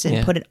Jesus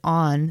and put it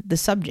on the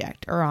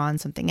subject or on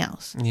something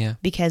else. Yeah.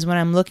 Because when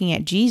I'm looking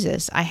at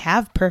Jesus, I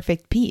have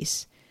perfect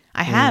peace.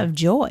 I have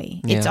joy.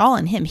 It's all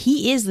in him.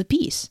 He is the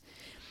peace.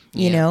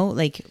 You know,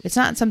 like it's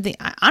not something,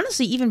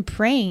 honestly, even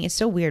praying, it's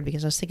so weird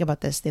because I was thinking about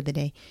this the other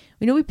day.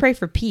 We know we pray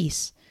for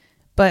peace,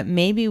 but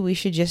maybe we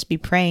should just be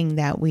praying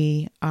that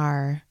we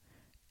are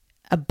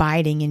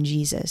abiding in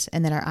Jesus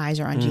and that our eyes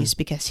are on Jesus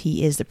because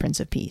he is the Prince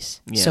of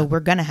Peace. Yeah. So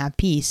we're going to have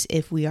peace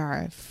if we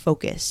are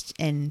focused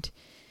and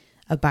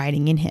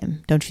abiding in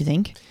him. Don't you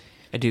think?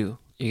 I do.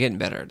 You're getting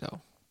better though.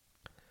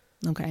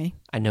 Okay.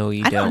 I know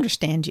you don't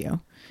understand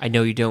you. I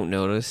know you don't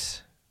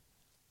notice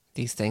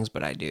these things,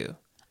 but I do.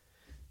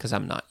 because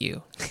I'm not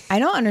you. I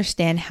don't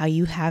understand how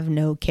you have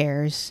no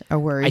cares or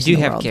worries. I do in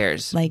the have world.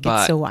 cares. Like, but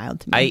it's so wild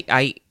to me.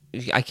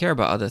 I care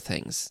about other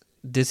things.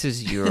 This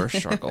is your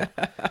struggle.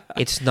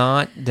 It's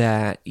not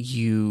that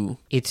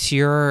it's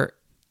your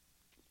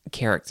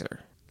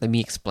character. Let me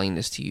explain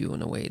this to you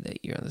in a way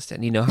that you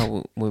understand. You know how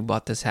when we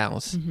bought this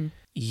house,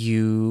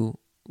 you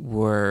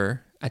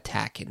were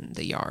attacking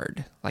the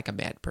yard like a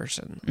bad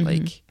person.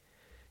 Like,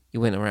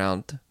 you went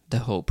around the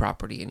whole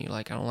property and you're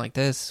like, I don't like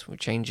this. We'll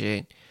change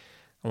it.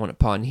 I want a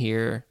pond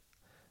here.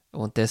 I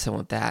want this. I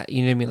want that.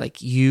 You know what I mean?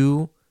 Like,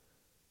 you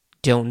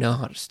don't know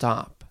how to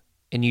stop,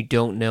 and you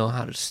don't know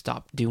how to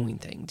stop doing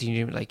things. You know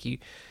what I mean?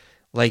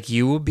 Like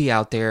you will be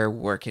out there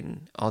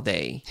working all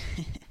day,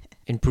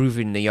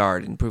 improving the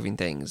yard, improving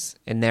things,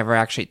 and never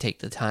actually take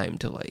the time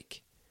to like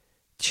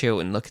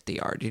chill and look at the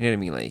yard. You know what I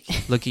mean?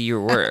 Like, look at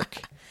your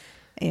work.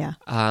 Yeah.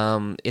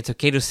 It's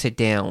okay to sit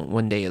down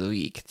one day of the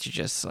week to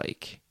just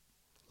like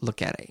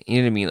look at it. You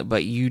know what I mean?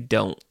 But you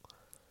don't.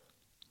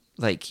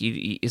 Like,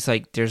 it's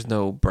like there's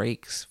no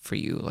breaks for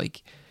you.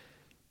 Like,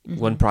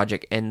 one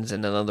project ends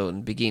and another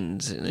one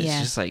begins, and it's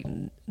just like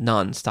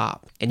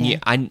nonstop.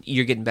 And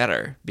you're getting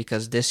better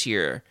because this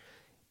year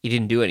you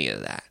didn't do any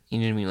of that. You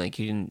know what I mean? Like,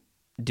 you didn't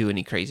do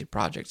any crazy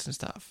projects and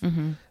stuff.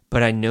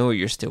 But I know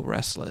you're still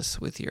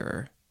restless with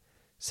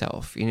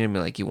yourself. You know what I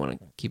mean? Like, you want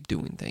to keep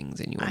doing things,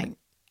 and you want.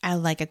 I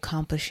like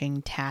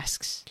accomplishing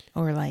tasks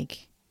or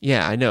like.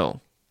 Yeah, I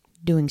know.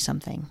 Doing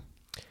something.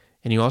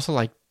 And you also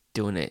like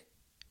doing it.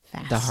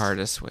 Fast. The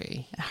hardest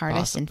way. The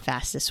hardest and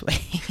fastest way.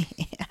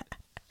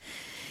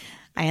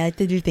 I like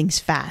to do things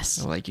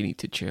fast. Like, you need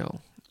to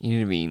chill. You know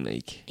what I mean?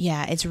 Like,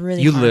 yeah, it's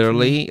really you hard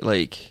literally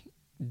like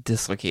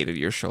dislocated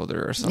your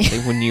shoulder or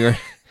something when you were.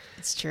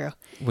 It's true.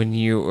 When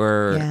you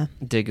were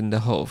digging the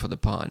hole for the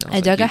pond.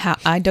 I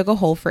dug a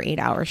hole for 8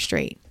 hours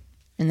straight,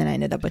 and then I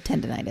ended up with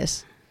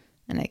tendonitis,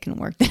 and I couldn't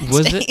work the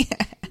next day.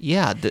 It?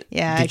 Yeah.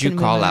 Yeah. Did you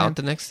call out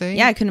the next day?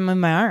 Yeah, I couldn't move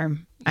my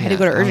arm. I had to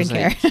go to urgent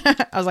care.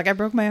 I was like, I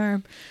broke my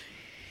arm.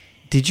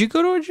 Did you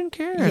go to urgent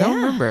care? I don't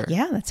remember.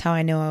 Yeah, that's how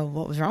I know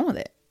what was wrong with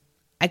it.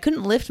 I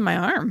couldn't lift my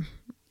arm.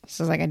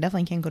 So I was like, I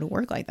definitely can't go to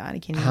work like that. I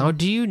can't. How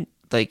do you,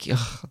 like,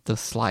 the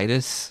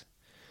slightest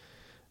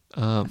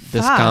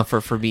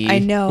discomfort for me? I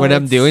know. When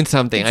I'm doing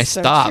something, I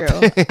stop. So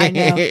I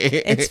know.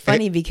 It's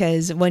funny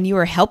because when you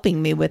were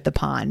helping me with the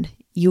pond,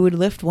 you would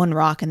lift one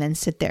rock and then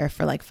sit there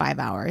for like 5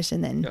 hours.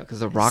 And then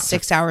the rock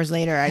 6 hours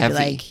later, I'd be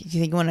like, do you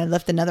think you want to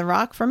lift another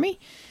rock for me?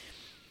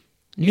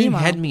 You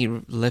had me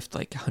lift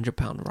like a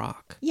 100-pound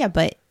rock. Yeah,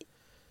 but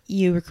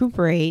you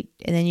recuperate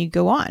and then you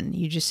go on.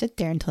 You just sit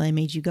there until I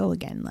made you go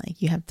again.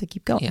 Like, you have to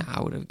keep going. Yeah,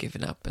 I would have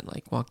given up and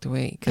like walked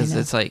away because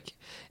it's like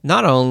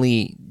not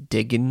only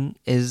digging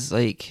is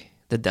like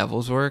the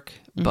devil's work,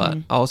 but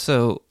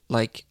also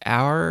like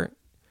our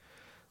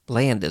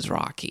land is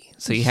rocky.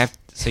 So you have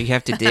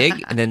to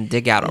dig and then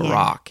dig out a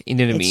rock. You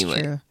know what I mean?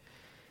 True. Like,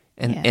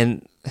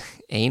 and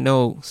ain't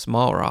no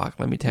small rock.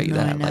 Let me tell you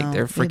that. Like,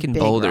 they're freaking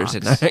boulders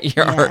in our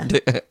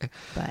yard. Yeah.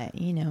 But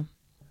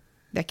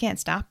that can't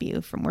stop you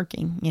from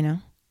working.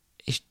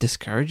 It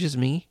discourages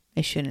me.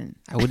 It shouldn't.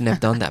 I wouldn't have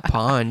done that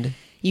pond.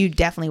 You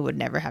definitely would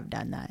never have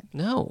done that.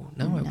 No,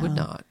 I would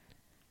not.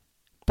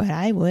 But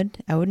I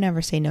would. I would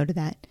never say no to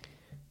that.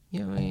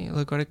 Yeah, I mean,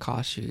 look what it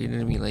costs you. You know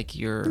what I mean? Like,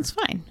 your it's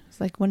fine.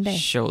 It's like one day.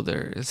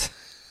 Shoulders.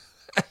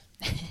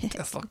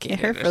 It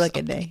hurt for like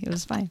a day. It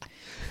was fine.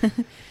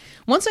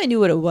 Once I knew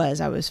what it was,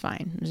 I was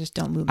fine. Just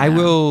don't move. I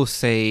will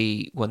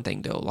say one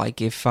thing though.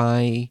 Like, if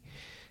I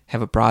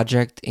have a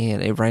project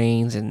and it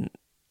rains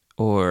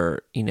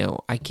or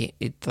I can't.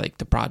 It's like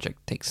the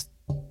project takes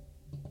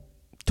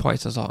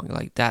twice as long.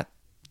 Like, that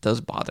does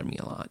bother me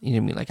a lot. You know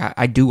what I mean? Like,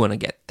 I do want to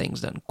get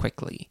things done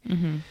quickly,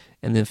 and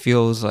it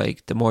feels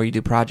like the more you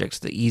do projects,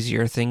 the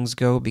easier things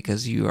go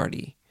because you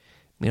already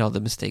made all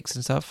the mistakes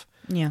and stuff.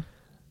 Yeah.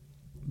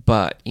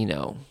 But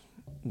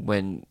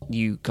when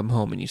you come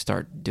home and you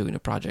start doing a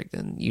project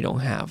and you don't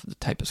have the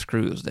type of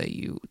screws that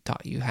you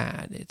thought you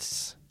had,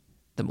 it's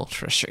the most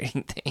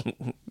frustrating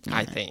thing,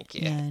 I think.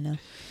 Yeah, I know.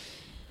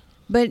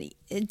 But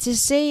to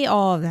say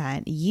all of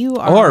that, you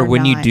are or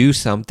when you do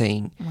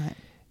something what?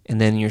 And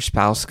then your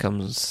spouse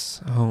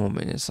comes home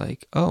and it's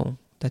like, oh,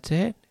 that's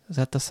it? Is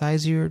that the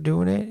size you're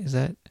doing it? Is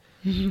that...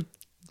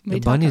 The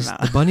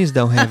bunnies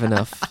don't have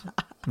enough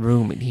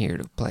room in here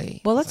to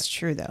play. Well, that's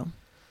true, though.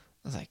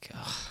 I was like,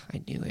 oh,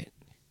 I knew it.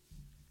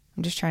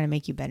 I'm just trying to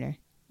make you better.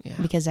 Yeah.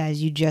 Because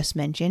as you just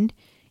mentioned,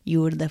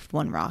 you would lift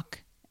one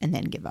rock and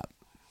then give up.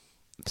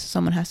 So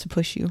someone has to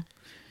push you.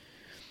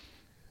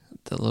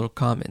 The little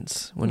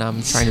comments when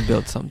I'm trying to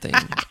build something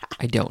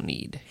I don't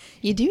need.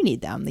 You do need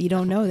them. You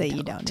don't know that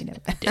you don't need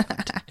them.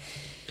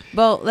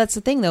 Well, that's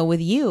the thing, though. With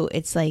you,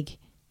 it's like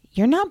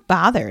you're not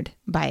bothered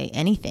by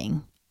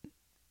anything.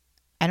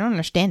 I don't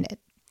understand it.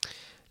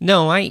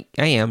 No, I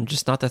am,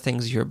 just not the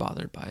things you're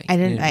bothered by.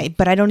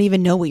 But I don't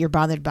even know what you're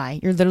bothered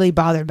by. You're literally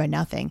bothered by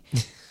nothing.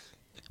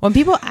 When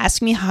people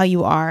ask me how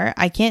you are,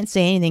 I can't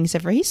say anything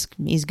except for he's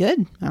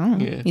good. I don't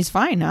know. Yeah. He's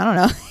fine. I don't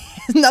know.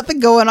 There's nothing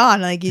going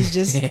on. Like, he's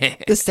just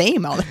the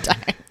same all the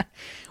time,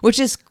 which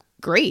is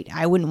great.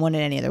 I wouldn't want it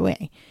any other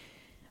way.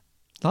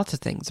 Lots of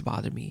things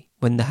bother me.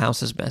 When the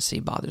house is messy,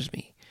 it bothers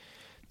me.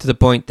 To the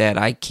point that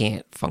I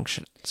can't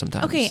function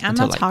sometimes. Okay, I'm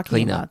until, not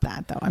talking about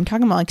that though. I'm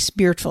talking about like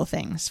spiritual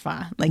things,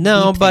 like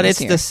no, deep but things it's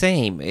here. the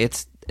same.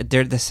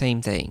 They're the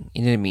same thing.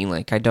 You know what I mean?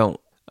 Like I don't.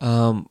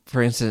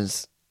 For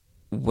instance,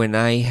 when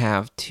I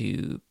have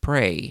to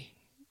pray,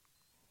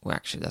 well,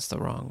 actually, that's the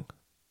wrong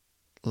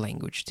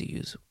language to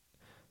use.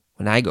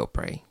 When I go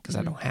pray, because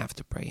I don't have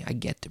to pray, I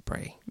get to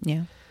pray.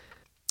 Yeah.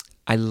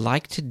 I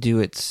like to do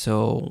it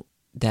so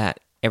that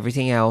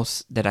everything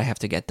else that I have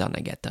to get done,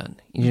 I get done.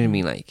 You know what I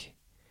mean? Like,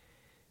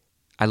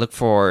 I look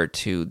forward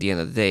to the end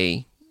of the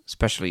day,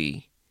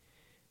 especially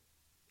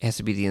it has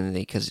to be the end of the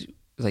day because,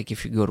 like,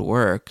 if you go to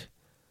work,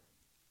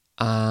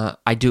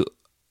 I do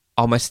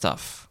all my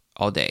stuff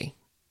all day.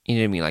 You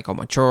know what I mean? Like, all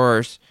my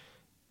chores,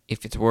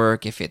 if it's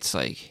work, if it's,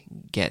 like,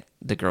 get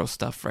the girls'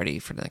 stuff ready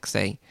for the next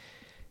day,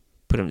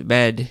 put them to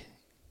bed,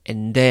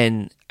 and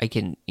then I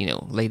can,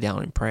 lay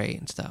down and pray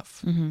and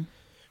stuff. Mm-hmm.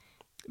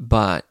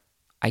 But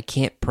I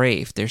can't pray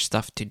if there's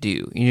stuff to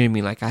do. You know what I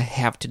mean? Like, I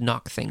have to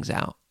knock things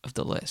out of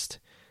the list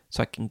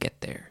so I can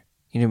get there.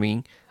 You know what I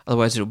mean?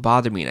 Otherwise, it'll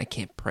bother me and I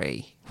can't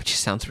pray, which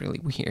sounds really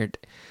weird.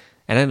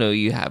 And I know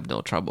you have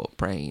no trouble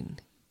praying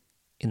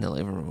in the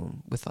living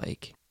room with,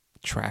 like,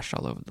 trash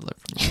all over the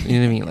living room. You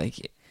know what I mean?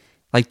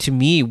 Like to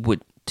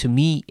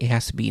me, it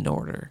has to be in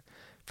order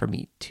for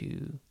me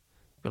to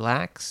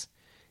relax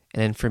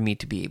and then for me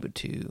to be able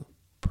to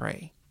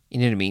pray. You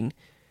know what I mean?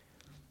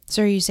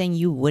 So are you saying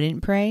you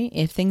wouldn't pray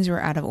if things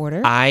were out of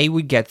order? I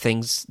would get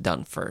things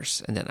done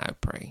first and then I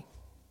would pray.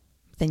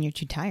 Then you're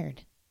too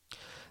tired.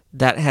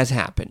 That has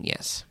happened,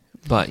 yes.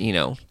 But,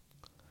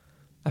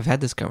 I've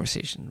had this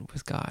conversation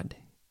with God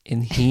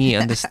and he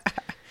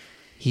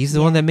He's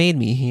the one that made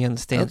me. He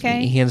understands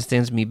me. He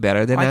understands me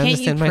better than I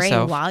understand myself. Why can't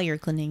you pray while you're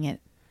cleaning it?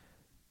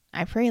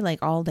 I pray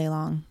like all day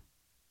long.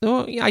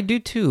 Well, yeah, I do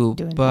too.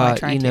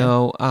 But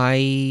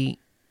I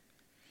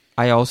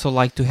also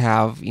like to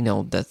have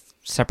the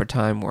separate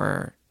time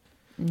where.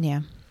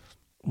 Yeah.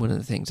 One of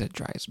the things that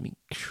drives me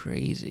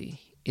crazy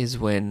is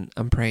when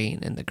I'm praying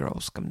and the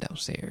girls come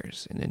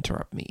downstairs and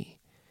interrupt me,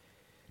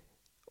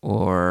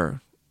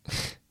 or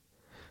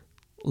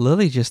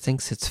Lily just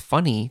thinks it's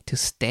funny to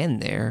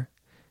stand there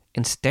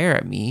and stare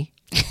at me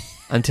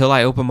until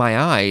I open my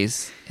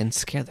eyes and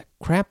scare the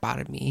crap out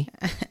of me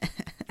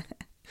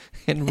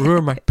and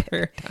ruin my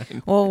prayer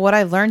time. Well, what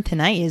I've learned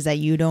tonight is that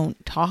you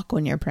don't talk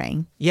when you're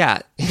praying. Yeah.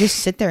 You just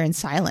sit there in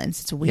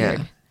silence. It's weird.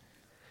 Yeah.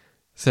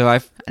 So I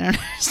don't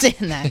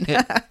understand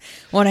that.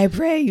 When I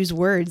pray, I use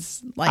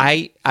words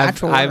like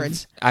actual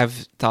words.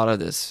 I've thought of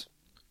this.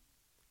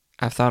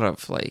 I've thought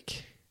of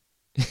like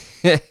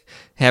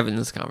having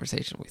this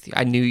conversation with you.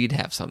 I knew you'd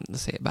have something to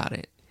say about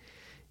it.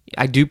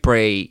 I do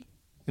pray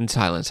in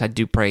silence. I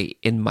do pray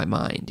in my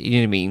mind. You know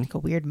what I mean? Like a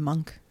weird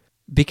monk.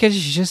 Because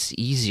it's just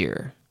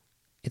easier.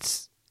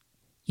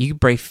 You can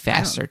pray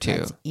faster too.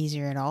 That's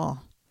easier at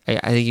all. I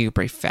think you can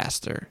pray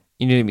faster.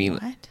 You know what I mean?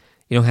 What?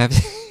 You don't have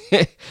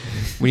to,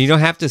 when you don't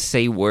have to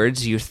say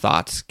words, your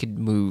thoughts could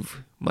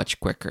move much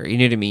quicker. You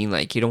know what I mean?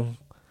 Like you don't.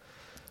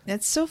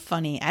 That's so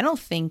funny. I don't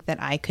think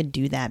that I could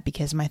do that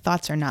because my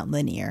thoughts are not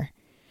linear.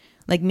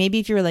 Like maybe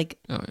if you're like,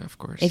 oh yeah, of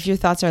course. If your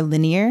thoughts are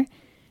linear,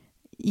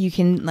 you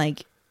can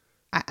like,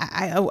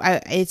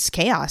 it's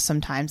chaos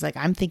sometimes. Like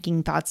I'm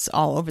thinking thoughts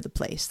all over the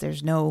place.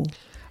 There's no.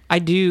 I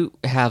do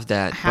have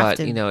that, but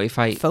if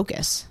I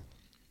focus,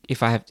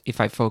 if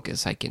I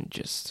focus, I can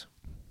just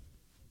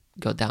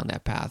go down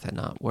that path and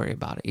not worry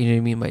about it. You know what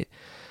I mean?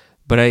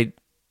 But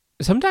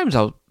sometimes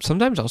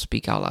I'll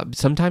speak out loud.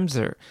 Sometimes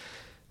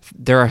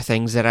there are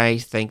things that I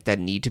think that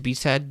need to be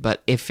said,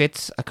 but if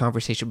it's a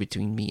conversation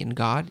between me and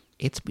God,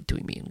 it's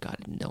between me and God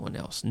and no one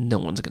else. No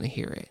one's going to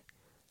hear it.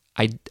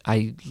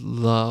 I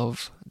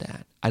love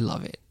that. I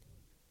love it.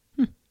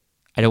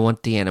 I don't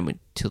want the enemy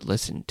to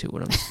listen to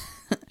what I'm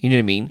you know what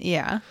I mean?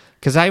 Yeah.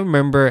 Because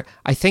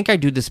I think I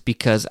do this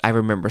because I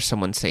remember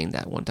someone saying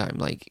that one time,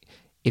 like,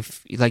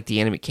 if like the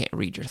enemy can't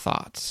read your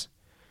thoughts.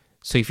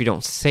 So if you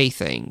don't say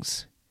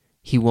things,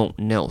 he won't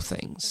know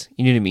things.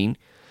 You know what I mean?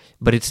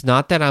 But it's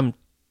not that I'm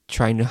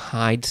trying to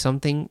hide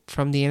something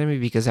from the enemy,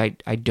 because I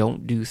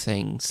don't do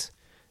things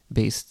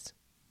based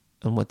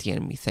on what the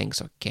enemy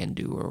thinks or can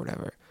do or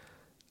whatever.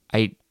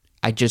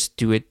 I just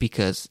do it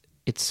because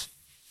it's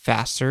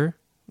faster,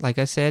 like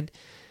I said,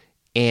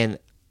 and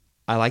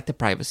I like the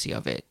privacy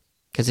of it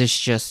because it's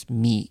just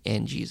me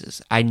and Jesus.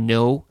 I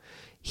know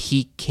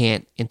he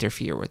can't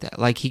interfere with that.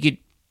 Like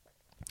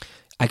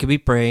I could be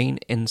praying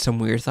and some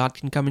weird thought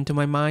can come into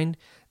my mind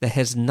that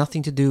has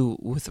nothing to do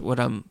with what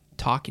I'm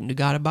talking to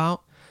God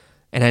about.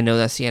 And I know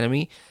that's the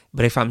enemy.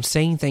 But if I'm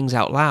saying things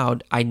out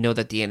loud, I know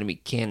that the enemy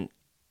can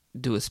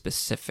do a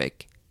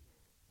specific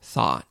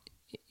thought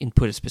and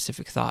put a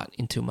specific thought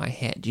into my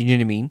head. You know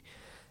what I mean?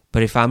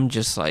 But if I'm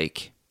just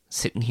like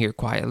sitting here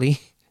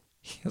quietly,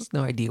 he has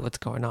no idea what's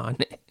going on.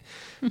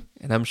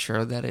 And I'm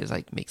sure that is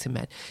like makes him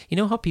mad. You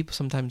know how people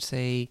sometimes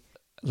say,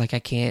 like I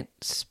can't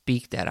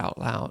speak that out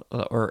loud,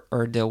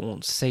 or they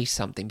won't say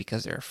something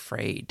because they're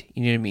afraid.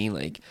 You know what I mean?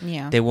 Like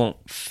Yeah. they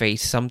won't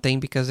face something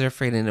because they're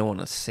afraid and they want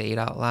to say it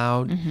out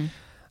loud. Mm-hmm.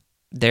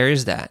 There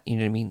is that. You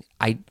know what I mean?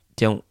 I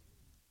don't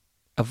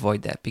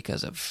avoid that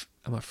because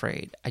I'm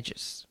afraid. I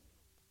just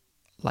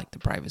like the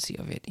privacy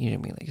of it. You know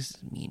what I mean? Like, this is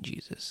me and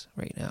Jesus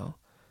right now.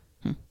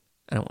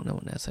 I don't want no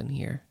one else in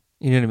here.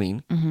 You know what I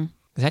mean? Mm-hmm.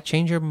 Does that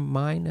change your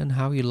mind on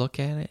how you look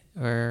at it,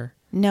 or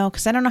No,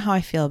 because I don't know how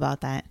I feel about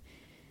that.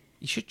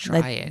 you should try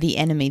Like it? the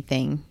enemy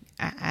thing.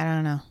 I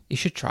don't know. You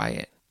should try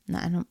it. No,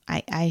 I don't.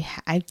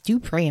 I do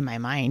pray in my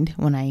mind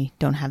when I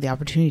don't have the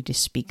opportunity to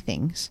speak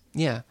things.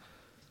 Yeah,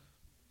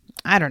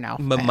 I don't know.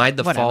 but my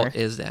default Whatever.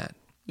 is that.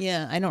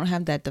 Yeah, I don't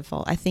have that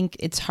default. I think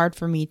it's hard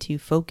for me to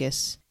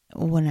focus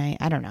when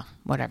I don't know,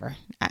 whatever.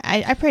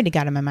 I pray to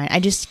God in my mind. I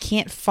just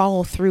can't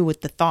follow through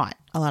with the thought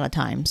a lot of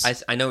times.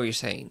 I know what you're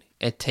saying.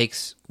 It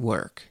takes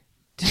work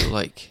to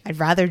like. I'd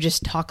rather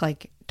just talk,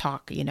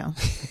 you know,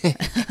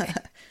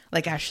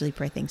 like actually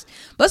pray things.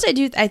 Plus,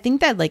 I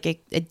think that like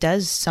it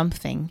does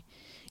something.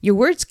 Your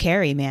words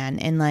carry, man.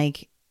 And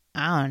like,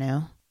 I don't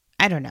know.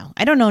 I don't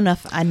know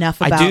enough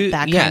about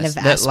that kind of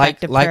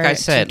aspect of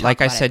prayer.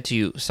 Like I said to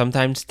you,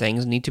 sometimes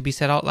things need to be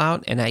said out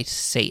loud, and I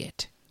say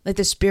it. Like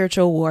the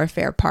spiritual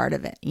warfare part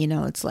of it, you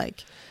know, it's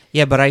like,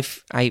 Yeah, but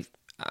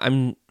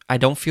I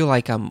don't feel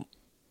like I'm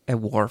at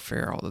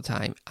warfare all the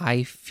time.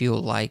 I feel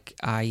like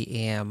I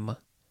am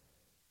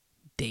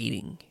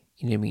dating.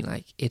 You know what I mean?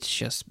 Like, it's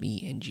just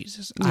me and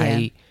Jesus.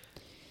 Yeah.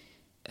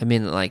 I'm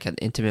in like an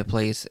intimate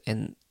place,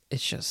 and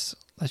it's just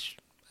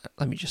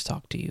let me just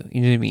talk to you.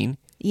 You know what I mean?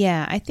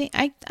 yeah, I think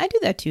I do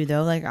that too,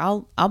 though. Like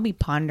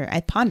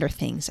I ponder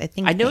things. I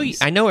think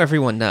I know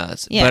everyone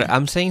does, Yeah. but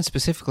I'm saying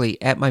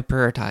specifically at my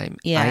prayer time.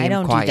 Yeah, I am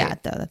don't quiet. do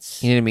that though.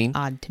 That's You know what I mean?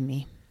 odd to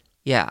me.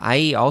 Yeah,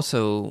 I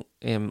also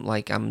am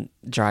like, I'm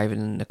driving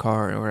in the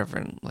car or whatever,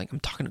 and like I'm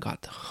talking to God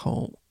the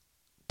whole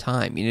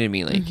time. You know what I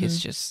mean? Like it's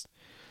just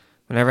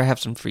whenever I have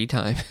some free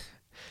time,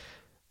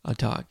 I'll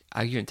talk.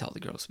 I even tell the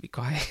girls to be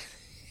quiet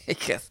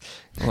because,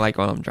 like,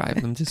 when I'm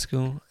driving them to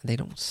school, they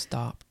don't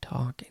stop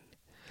talking.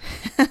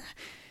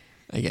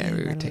 I get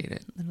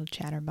irritated. Little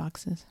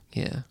chatterboxes.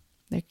 Yeah,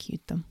 They're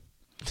cute though.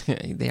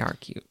 they are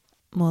cute.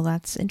 Well,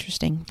 that's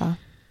interesting, Bob.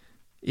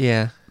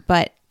 Yeah.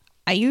 But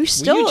are you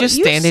still? Were you just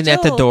standing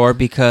at the door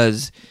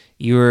because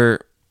you were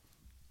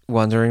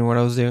wondering what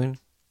I was doing?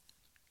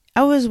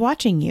 I was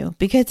watching you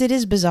because it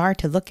is bizarre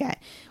to look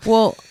at.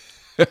 Well,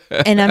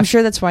 and I'm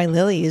sure that's why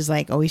Lily is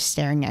like always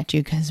staring at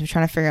you because we're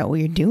trying to figure out what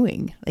you're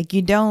doing. Like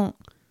you don't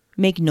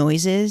make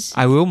noises.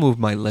 I will move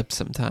my lips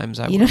sometimes.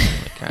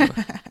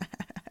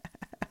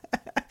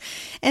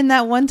 And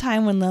that one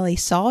time when Lily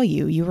saw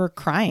you, you were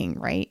crying,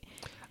 right?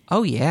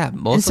 Oh yeah,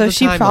 most And so of the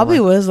she time probably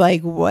I'm like, was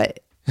like,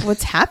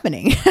 what's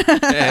happening?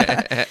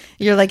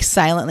 You're like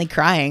silently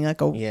crying,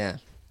 like a yeah.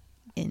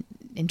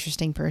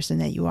 interesting person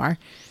that you are.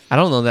 I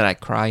don't know that I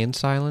cry in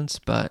silence,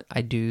 but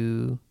I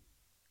do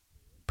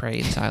pray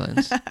in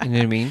silence. You know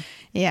what I mean?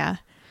 Yeah.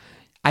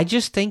 I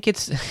just think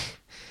it's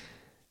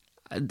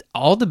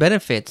all the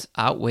benefits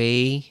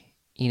outweigh,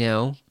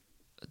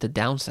 the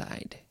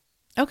downside.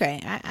 Okay.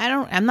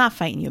 I'm not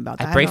fighting you about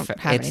that. I pray. don't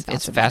have any thoughts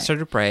It's about faster it.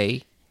 to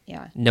pray.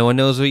 Yeah. No one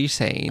knows what you're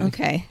saying.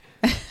 Okay.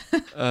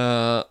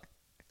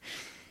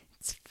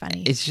 It's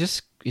funny. It's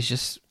just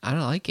I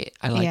don't like it.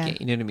 I like Yeah.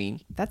 it. You know what I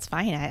mean? That's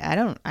fine. I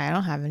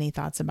don't have any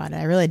thoughts about it.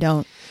 I really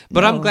don't.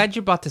 But I'm No. glad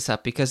you brought this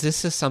up because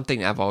this is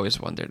something I've always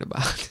wondered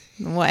about.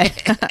 What?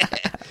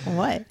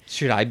 What?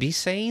 Should I be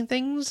saying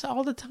things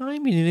all the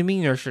time? You know what I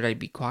mean? Or should I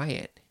be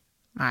quiet?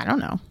 I don't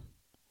know.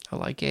 I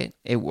like it.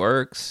 It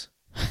works.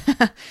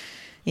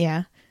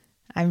 Yeah.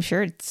 I'm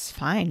sure it's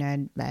fine.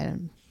 I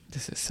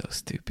This is so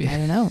stupid.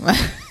 don't know.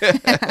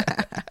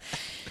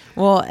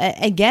 Well,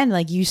 again,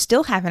 like you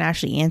still haven't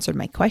actually answered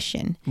my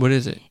question. What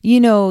is it?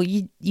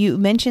 You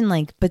mentioned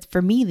like, but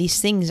for me, these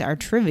things are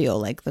trivial.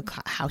 Like the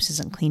house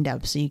isn't cleaned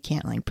up, so you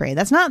can't like pray.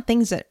 That's not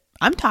things that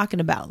I'm talking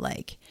about.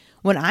 Like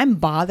when I'm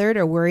bothered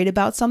or worried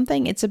about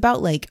something, it's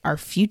about like our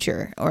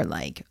future or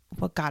like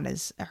what God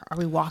is. Are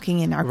we walking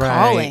in our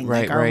calling?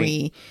 Right, like,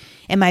 right.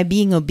 Am I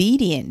being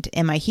obedient?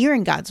 Am I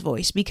hearing God's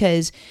voice?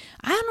 Because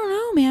I don't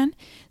know, man.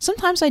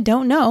 Sometimes I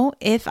don't know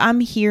if I'm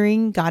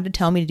hearing God to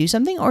tell me to do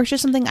something or it's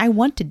just something I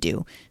want to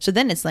do. So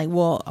then it's like,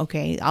 well,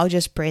 okay, I'll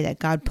just pray that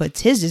God puts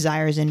his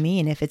desires in me.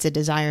 And if it's a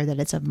desire that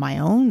it's of my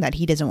own, that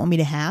he doesn't want me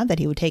to have, that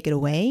he would take it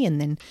away. And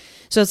then,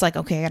 so it's like,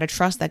 okay, I got to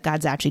trust that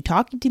God's actually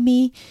talking to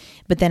me.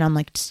 But then I'm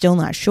like, still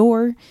not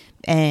sure.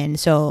 And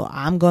so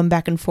I'm going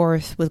back and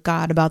forth with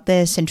God about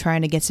this and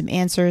trying to get some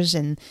answers.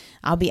 And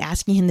I'll be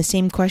asking him the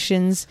same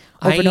questions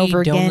over and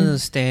over again. I don't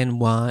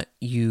understand I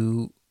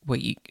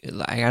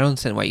don't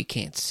understand why you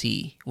can't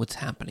see what's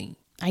happening.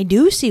 I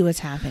do see what's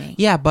happening.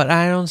 Yeah, but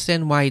I don't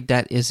understand why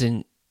that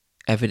isn't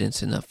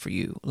evidence enough for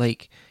you.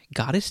 Like,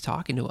 God is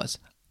talking to us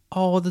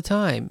all the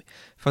time.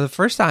 For the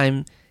first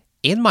time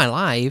in my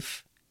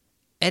life,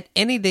 at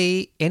any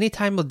day, any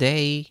time of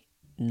day,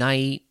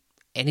 night,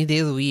 any day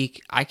of the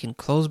week, I can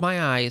close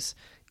my eyes,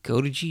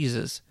 go to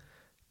Jesus,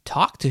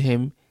 talk to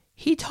him.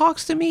 He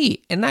talks to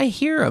me and I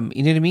hear him.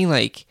 You know what I mean?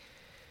 Like,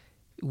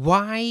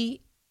 why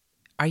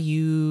are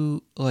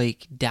you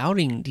like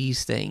doubting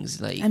these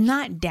things? Like, I'm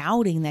not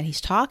doubting that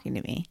he's talking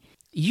to me.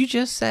 you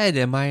just said,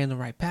 am I on the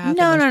right path?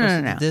 No, Am I no, supposed no,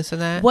 to no. do this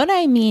and that? What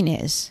I mean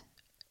is,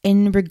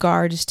 in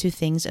regards to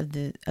things of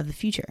the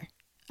future,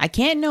 I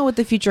can't know what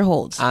the future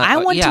holds. I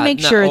want to make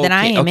sure that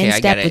I am in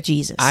step with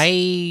Jesus.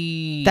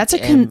 That's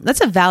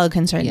a valid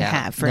concern to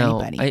have for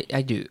anybody.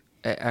 I do.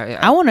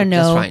 I want to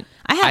know. That's fine.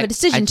 I have a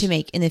decision to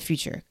make in the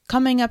future,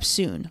 coming up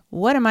soon.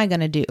 What am I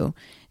going to do?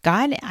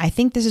 God, I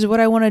think this is what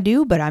I want to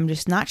do, but I'm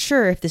just not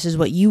sure if this is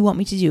what you want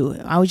me to do.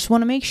 I just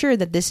want to make sure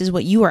that this is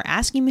what you are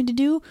asking me to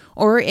do,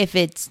 or if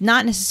it's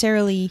not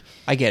necessarily.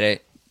 I get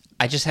it.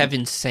 I just have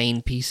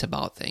insane peace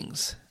about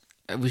things.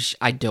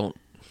 I don't.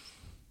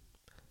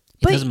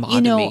 It doesn't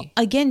bother me.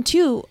 Again,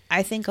 too,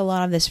 I think a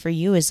lot of this for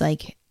you is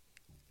like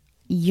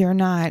you're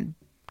not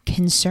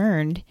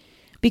concerned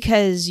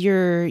because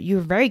you're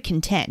very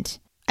content.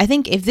 I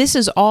think if this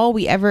is all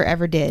we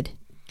ever did,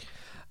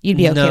 you'd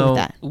be okay with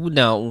that.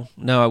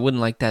 No, I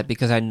wouldn't like that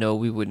because I know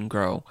we wouldn't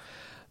grow.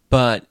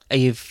 But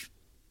if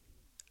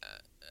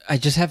I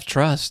just have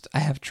trust, I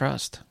have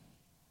trust.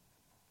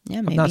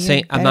 Yeah, maybe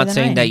I'm not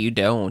saying that you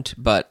don't,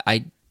 but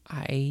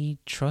I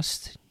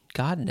trust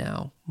God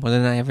now more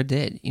than I ever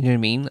did. You know what I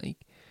mean? Like,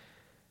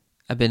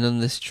 I've been on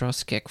this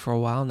trust kick for a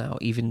while now,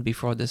 even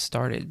before this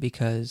started,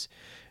 because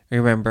I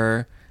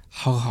remember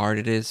how hard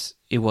it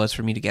was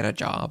for me to get a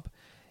job.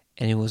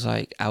 And it was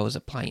like I was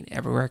applying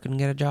everywhere I couldn't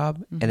get a job.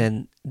 Mm-hmm. And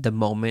then the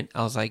moment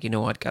I was like, you know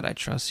what, God, I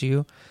trust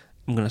you.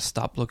 I'm going to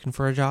stop looking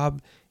for a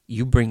job.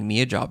 You bring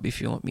me a job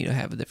if you want me to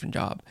have a different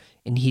job.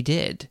 And he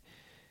did.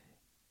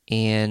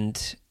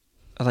 And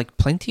like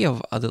plenty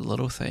of other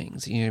little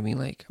things, you know what I mean?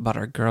 Like about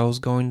our girls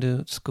going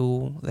to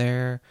school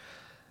there.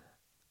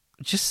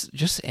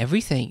 Just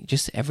everything.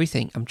 Just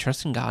everything. I'm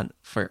trusting God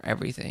for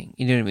everything.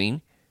 You know what I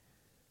mean?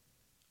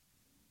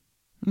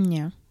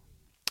 Yeah.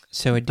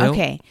 So I don't.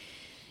 Okay.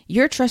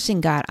 You're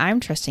trusting God.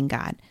 I'm trusting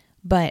God.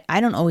 But I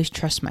don't always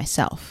trust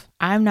myself.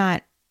 I'm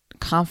not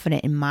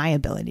confident in my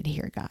ability to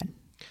hear God.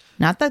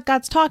 Not that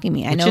God's talking to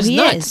me. I know He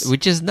is.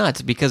 Which is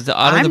nuts because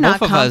out of the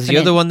both of us,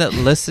 you're the one that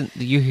listens.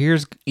 You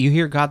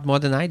hear God more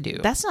than I do.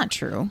 That's not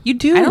true. You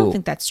do. I don't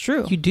think that's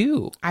true. You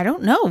do. I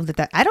don't know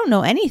that. I don't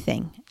know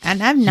anything,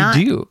 and I've not.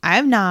 You do.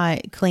 I've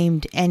not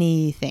claimed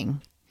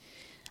anything.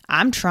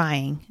 I'm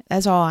trying.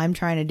 That's all I'm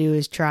trying to do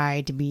is try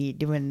to be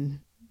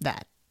doing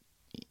that.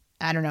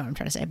 I don't know what I'm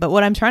trying to say, but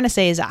what I'm trying to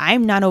say is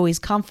I'm not always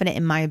confident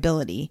in my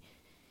ability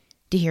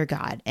to hear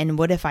God. And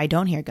what if I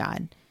don't hear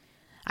God?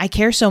 I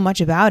care so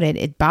much about it.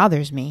 It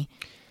bothers me.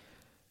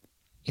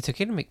 It's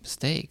okay to make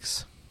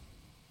mistakes.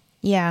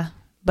 Yeah,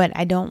 but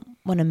I don't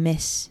want to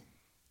miss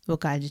what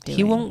God's doing.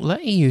 He won't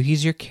let you.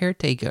 He's your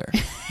caretaker.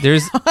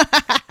 There's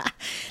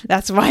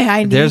That's why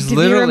I need to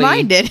be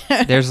reminded.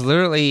 There's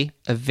literally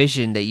a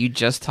vision that you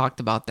just talked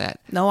about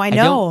that. No, I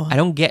know. I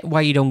don't get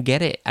why you don't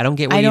get it. I don't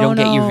get why you don't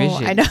get your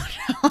vision. I don't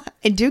know.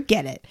 I do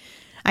get it.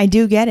 I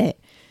do get it.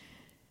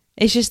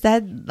 It's just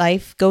that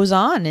life goes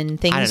on and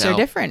things are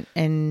different.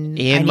 And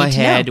in my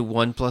head,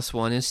 1 +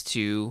 1 is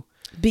 2.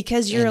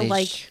 Because you're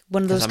like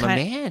one of those kind.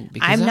 I'm a man.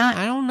 Because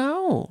I don't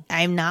know.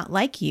 I'm not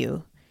like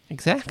you.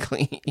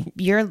 Exactly.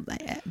 You're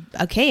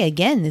okay.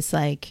 Again, it's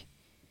like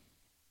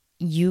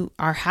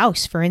our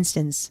house, for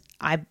instance.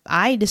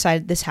 I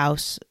decided this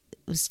house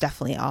was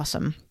definitely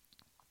awesome.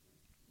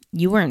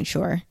 You weren't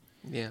sure.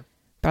 Yeah.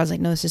 But I was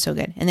like, no, this is so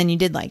good. And then you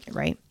did like it,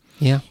 right?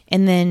 Yeah.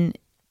 And then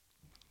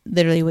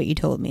literally what you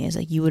told me is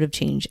like you would have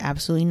changed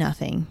absolutely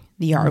nothing.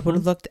 The yard would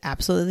have looked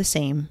absolutely the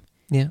same.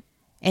 Yeah.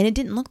 And it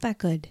didn't look that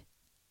good.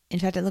 In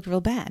fact, it looked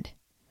real bad.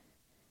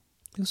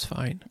 It was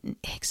fine.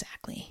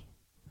 Exactly.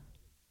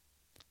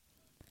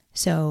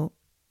 So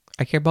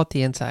I care about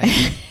the inside.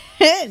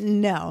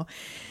 No.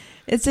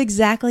 It's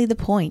exactly the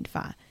point,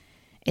 Fa.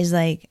 Is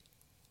like,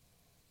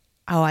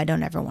 oh, I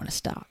don't ever want to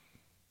stop.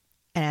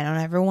 And I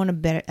don't ever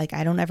want to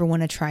I don't ever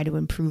want to try to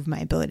improve my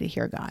ability to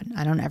hear God.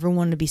 I don't ever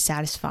want to be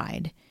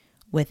satisfied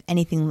with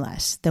anything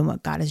less than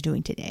what God is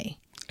doing today.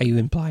 Are you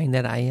implying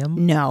that I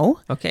am? No.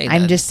 Okay.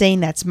 I'm just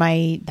saying that's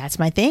my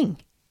thing.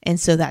 And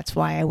so that's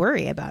why I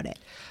worry about it.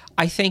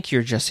 I think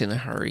you're just in a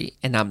hurry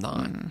and I'm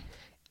not.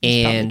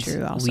 And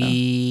true also.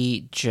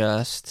 We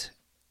just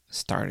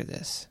started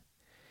this.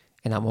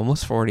 And I'm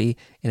almost 40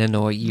 and I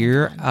know a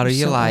year out of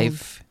your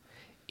life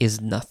is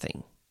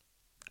nothing.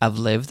 I've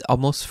lived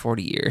almost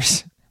 40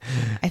 years.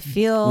 I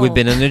feel we've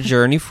been on a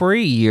journey for a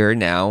year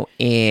now,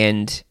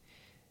 and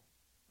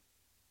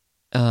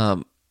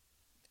I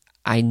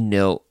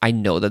know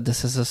that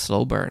this is a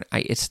slow burn.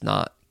 It's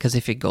not, because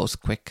if it goes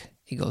quick,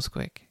 it goes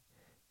quick.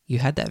 You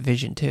had that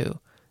vision too.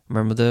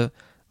 Remember the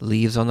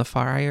leaves on the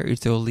fire? You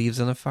throw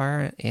leaves on the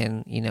fire,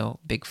 and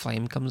big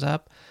flame comes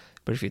up.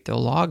 But if you throw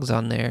logs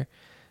on there,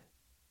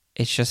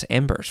 it's just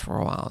embers for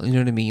a while. You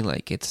know what I mean?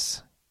 Like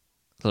it's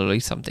literally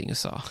something you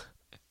saw.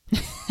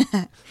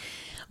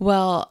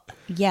 Well,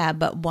 yeah,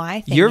 but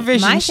why? Your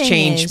visions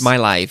changed my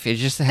life. It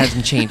just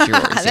hasn't changed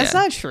yours. That's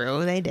not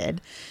true. They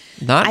did.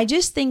 Not. I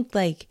just think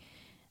like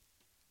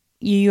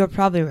you're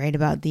probably right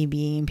about the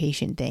being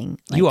impatient thing.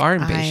 Like, you are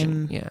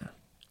impatient. Yeah.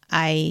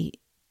 I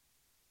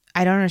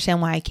don't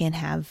understand why I can't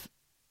have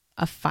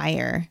a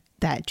fire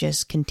that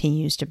just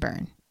continues to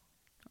burn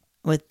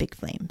with big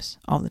flames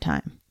all the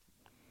time.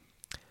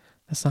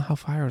 That's not how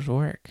fires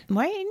work.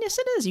 Why? Yes,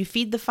 it is. You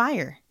feed the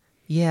fire.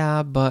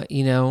 Yeah, but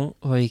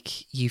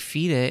like you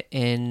feed it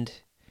and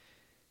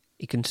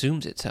it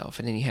consumes itself,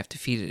 and then you have to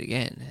feed it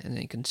again, and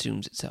then it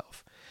consumes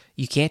itself.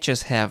 You can't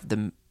just have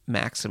the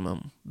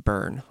maximum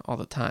burn all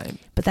the time.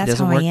 But that's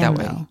how I am,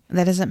 though.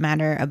 That doesn't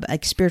matter.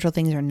 Like, spiritual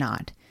things are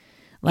not.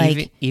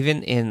 Like,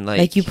 even in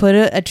like you put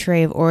a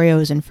tray of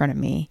Oreos in front of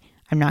me.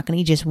 I'm not going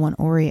to eat just one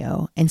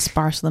Oreo and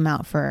sparse them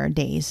out for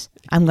days.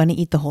 I'm going to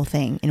eat the whole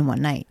thing in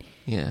one night.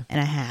 Yeah.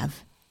 And I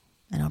have.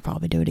 And I'll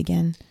probably do it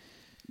again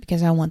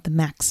because I want the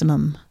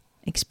maximum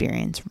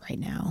experience right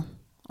now,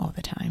 all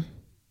the time.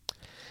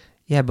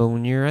 Yeah, but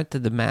when you're at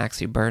the max,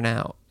 you burn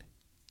out.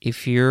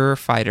 If you're a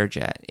fighter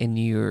jet and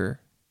you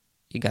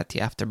got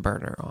the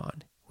afterburner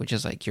on, which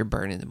is like you're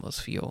burning the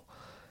most fuel,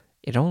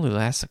 it only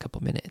lasts a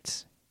couple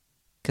minutes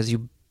because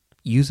you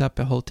use up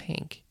a whole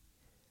tank.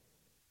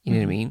 You know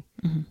what I mean?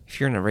 Mm-hmm. If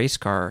you're in a race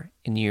car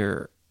and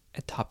you're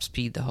at top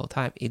speed the whole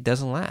time, it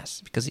doesn't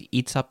last because it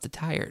eats up the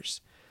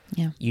tires.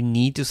 Yeah. You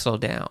need to slow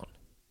down.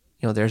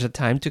 There's a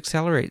time to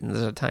accelerate and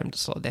there's a time to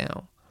slow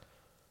down.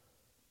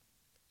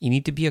 You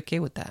need to be okay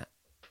with that.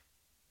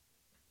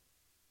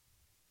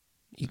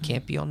 You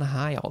can't be on the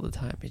high all the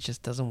time. It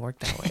just doesn't work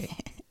that way.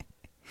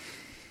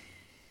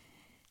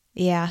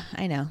 Yeah,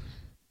 I know.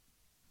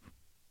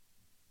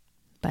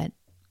 But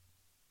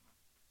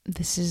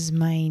this is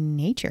my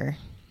nature.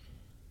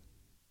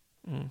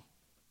 Mm.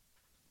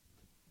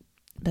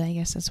 But I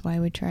guess that's why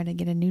we try to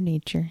get a new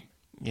nature.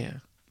 Yeah.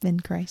 In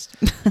Christ.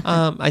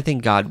 I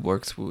think God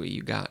works with what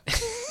you got.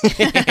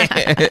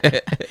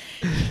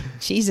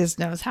 Jesus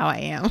knows how I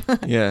am.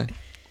 Yeah.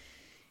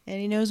 And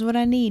he knows what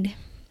I need.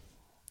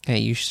 Hey,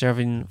 you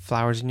shoving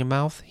flowers in your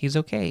mouth? He's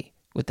okay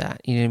with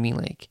that. You know what I mean?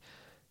 Like,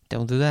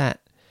 don't do that.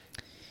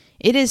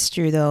 It is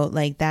true, though.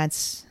 Like,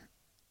 that's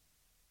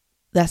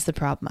the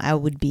problem. I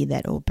would be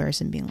that old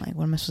person being like,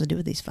 what am I supposed to do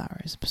with these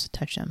flowers? I'm supposed to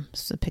touch them? I'm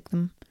supposed to pick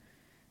them?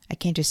 I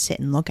can't just sit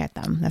and look at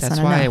them. That's not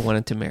why enough. I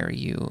wanted to marry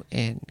you,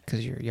 and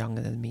because you're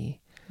younger than me.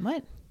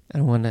 What? I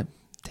don't want to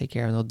take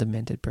care of no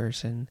demented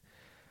person.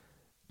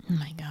 Oh,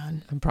 my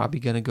God. I'm probably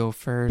going to go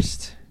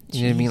first.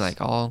 You know what I mean? Like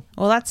all...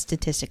 Well, that's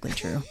statistically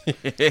true.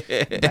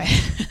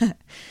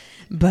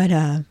 but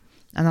I'm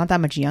not that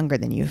much younger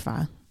than you,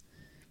 Fa.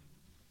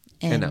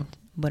 I know.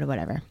 But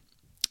whatever.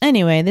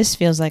 Anyway, this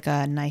feels like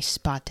a nice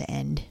spot to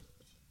end.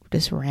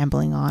 Just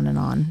rambling on and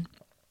on.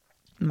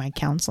 My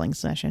counseling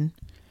session.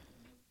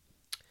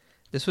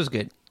 This was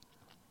good.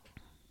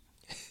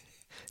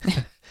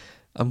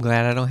 I'm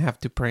glad I don't have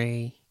to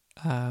pray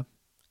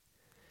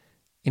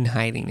in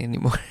hiding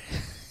anymore.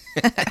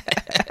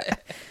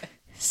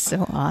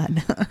 So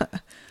odd.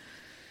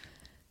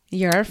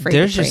 You're afraid.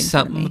 There's just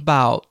something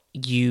about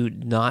you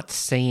not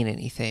saying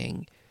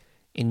anything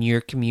and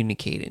you're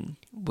communicating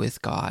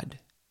with God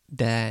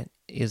that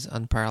is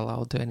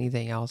unparalleled to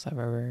anything else I've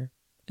ever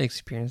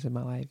experienced in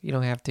my life. You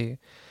don't have to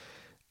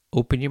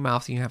open your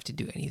mouth. You don't have to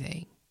do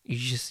anything.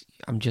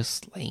 I'm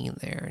just laying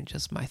there and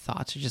just my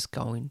thoughts are just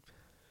going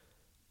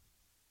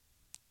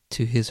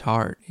to his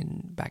heart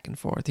and back and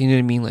forth. You know what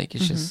I mean? Like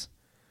it's just,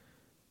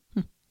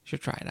 you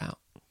should try it out.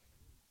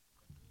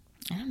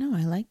 I don't know.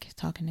 I like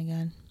talking to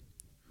God.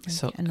 Like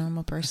so, a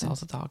normal person.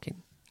 Also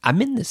talking.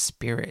 I'm in the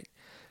spirit.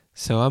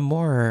 So I'm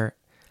more.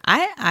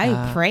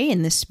 I pray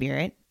in the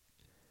spirit.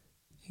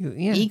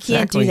 Yeah, you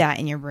can't do that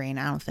in your brain,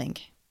 I don't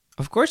think.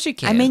 Of course you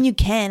can. I mean, you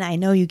can. I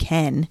know you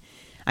can.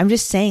 I'm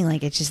just saying,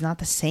 like, it's just not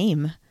the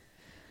same.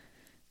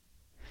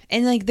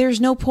 And, like, there's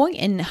no point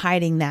in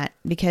hiding that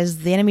because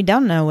the enemy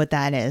don't know what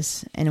that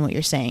is and what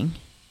you're saying.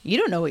 You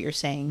don't know what you're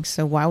saying,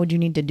 so why would you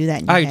need to do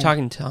that in your head? You're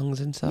talking tongues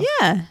and stuff?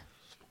 Yeah.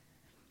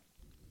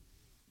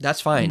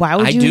 That's fine. Why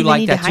would you even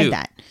need to hide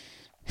that?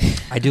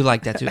 I do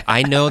like that, too.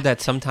 I know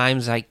that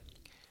sometimes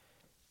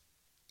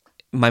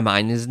my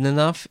mind isn't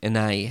enough, and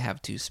I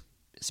have to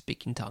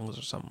speak in tongues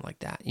or something like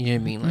that. You know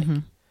what I mean?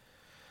 Like,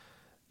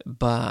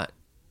 but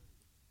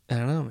I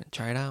don't know, man.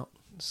 Try it out.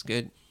 It's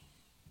good.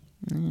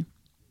 Mm.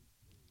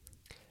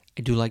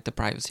 I do like the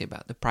privacy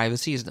about it. The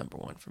privacy is number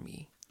one for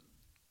me.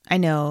 I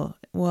know.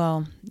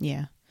 Well,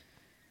 yeah.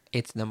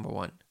 It's number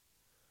one.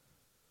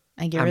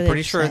 I'm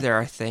pretty sure there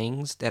are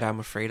things that I'm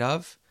afraid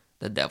of.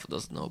 The devil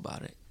doesn't know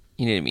about it.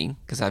 You know what I mean?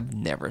 Because I've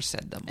never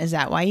said them. Is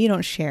that why you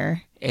don't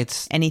share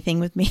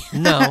anything with me?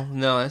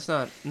 No, it's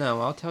not.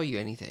 No, I'll tell you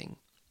anything.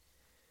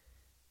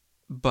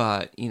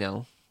 But,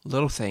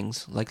 little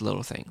things like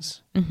little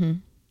things. Mm-hmm.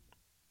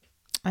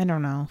 I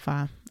don't know,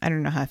 Fa. I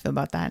don't know how I feel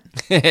about that.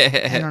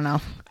 I don't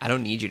know. I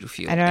don't need you to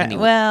feel. I don't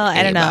know.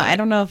 I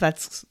don't know if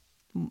that's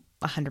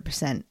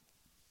 100%.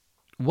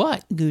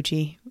 What?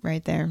 Gucci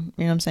right there. You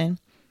know what I'm saying?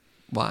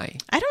 Why?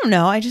 I don't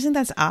know. I just think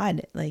that's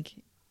odd. Like,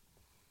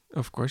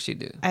 of course you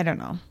do. I don't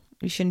know.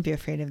 You shouldn't be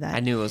afraid of that. I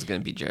knew I was going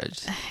to be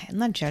judged. I'm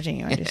not judging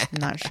you. I'm just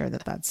not sure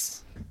that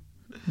that's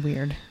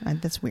weird.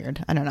 That's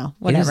weird. I don't know.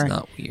 Whatever. It is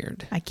not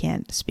weird. I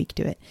can't speak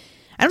to it.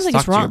 I don't think Talk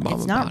it's to your wrong. mom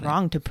It's not about it.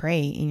 wrong to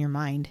pray in your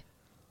mind.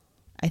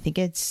 I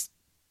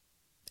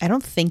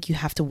don't think you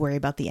have to worry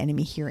about the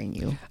enemy hearing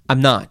you.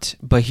 I'm not,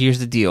 but here's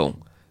the deal.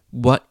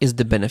 What is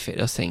the benefit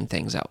of saying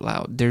things out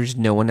loud? There's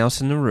no one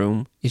else in the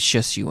room. It's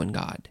just you and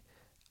God.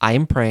 I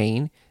am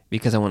praying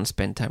because I want to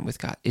spend time with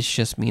God. It's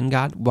just me and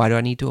God. Why do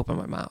I need to open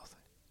my mouth?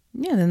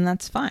 Yeah, then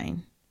that's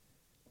fine.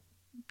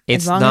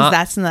 It's as long not,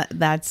 as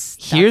that's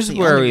here's the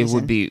where only it reason.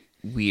 would be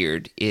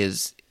weird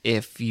is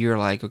if you're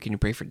like, oh, can you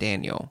pray for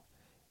Daniel?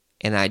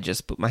 And I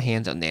just put my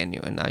hands on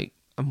Daniel and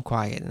I'm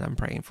quiet and I'm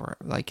praying for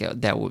him. Like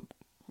that would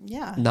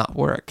not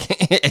work.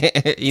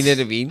 You know what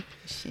I mean?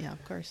 Yeah,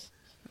 of course.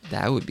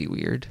 That would be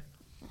weird.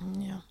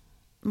 Yeah.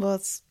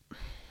 Well,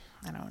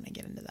 I don't want to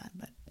get into that,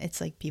 but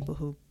it's like people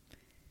who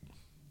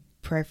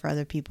pray for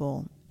other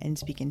people and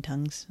speak in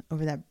tongues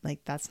over that.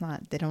 Like that's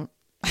not, they don't,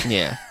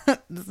 Yeah.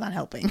 that's not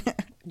helping.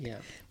 Yeah.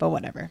 But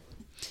whatever.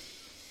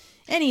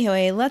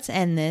 Anyway, let's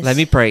end this. Let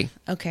me pray.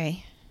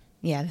 Okay.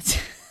 Yeah. That's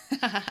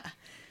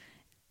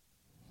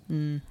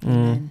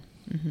Amen.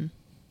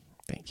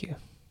 Thank you.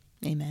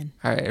 Amen.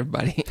 All right,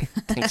 everybody.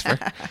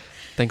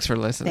 Thanks for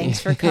listening. Thanks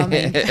for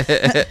coming.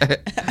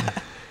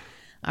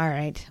 All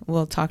right.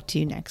 We'll talk to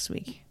you next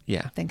week.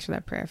 Yeah. Thanks for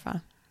that prayer,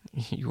 Fa.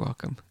 You're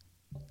welcome.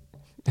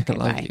 Okay, I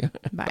love bye. you.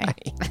 Bye.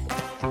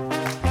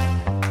 Bye.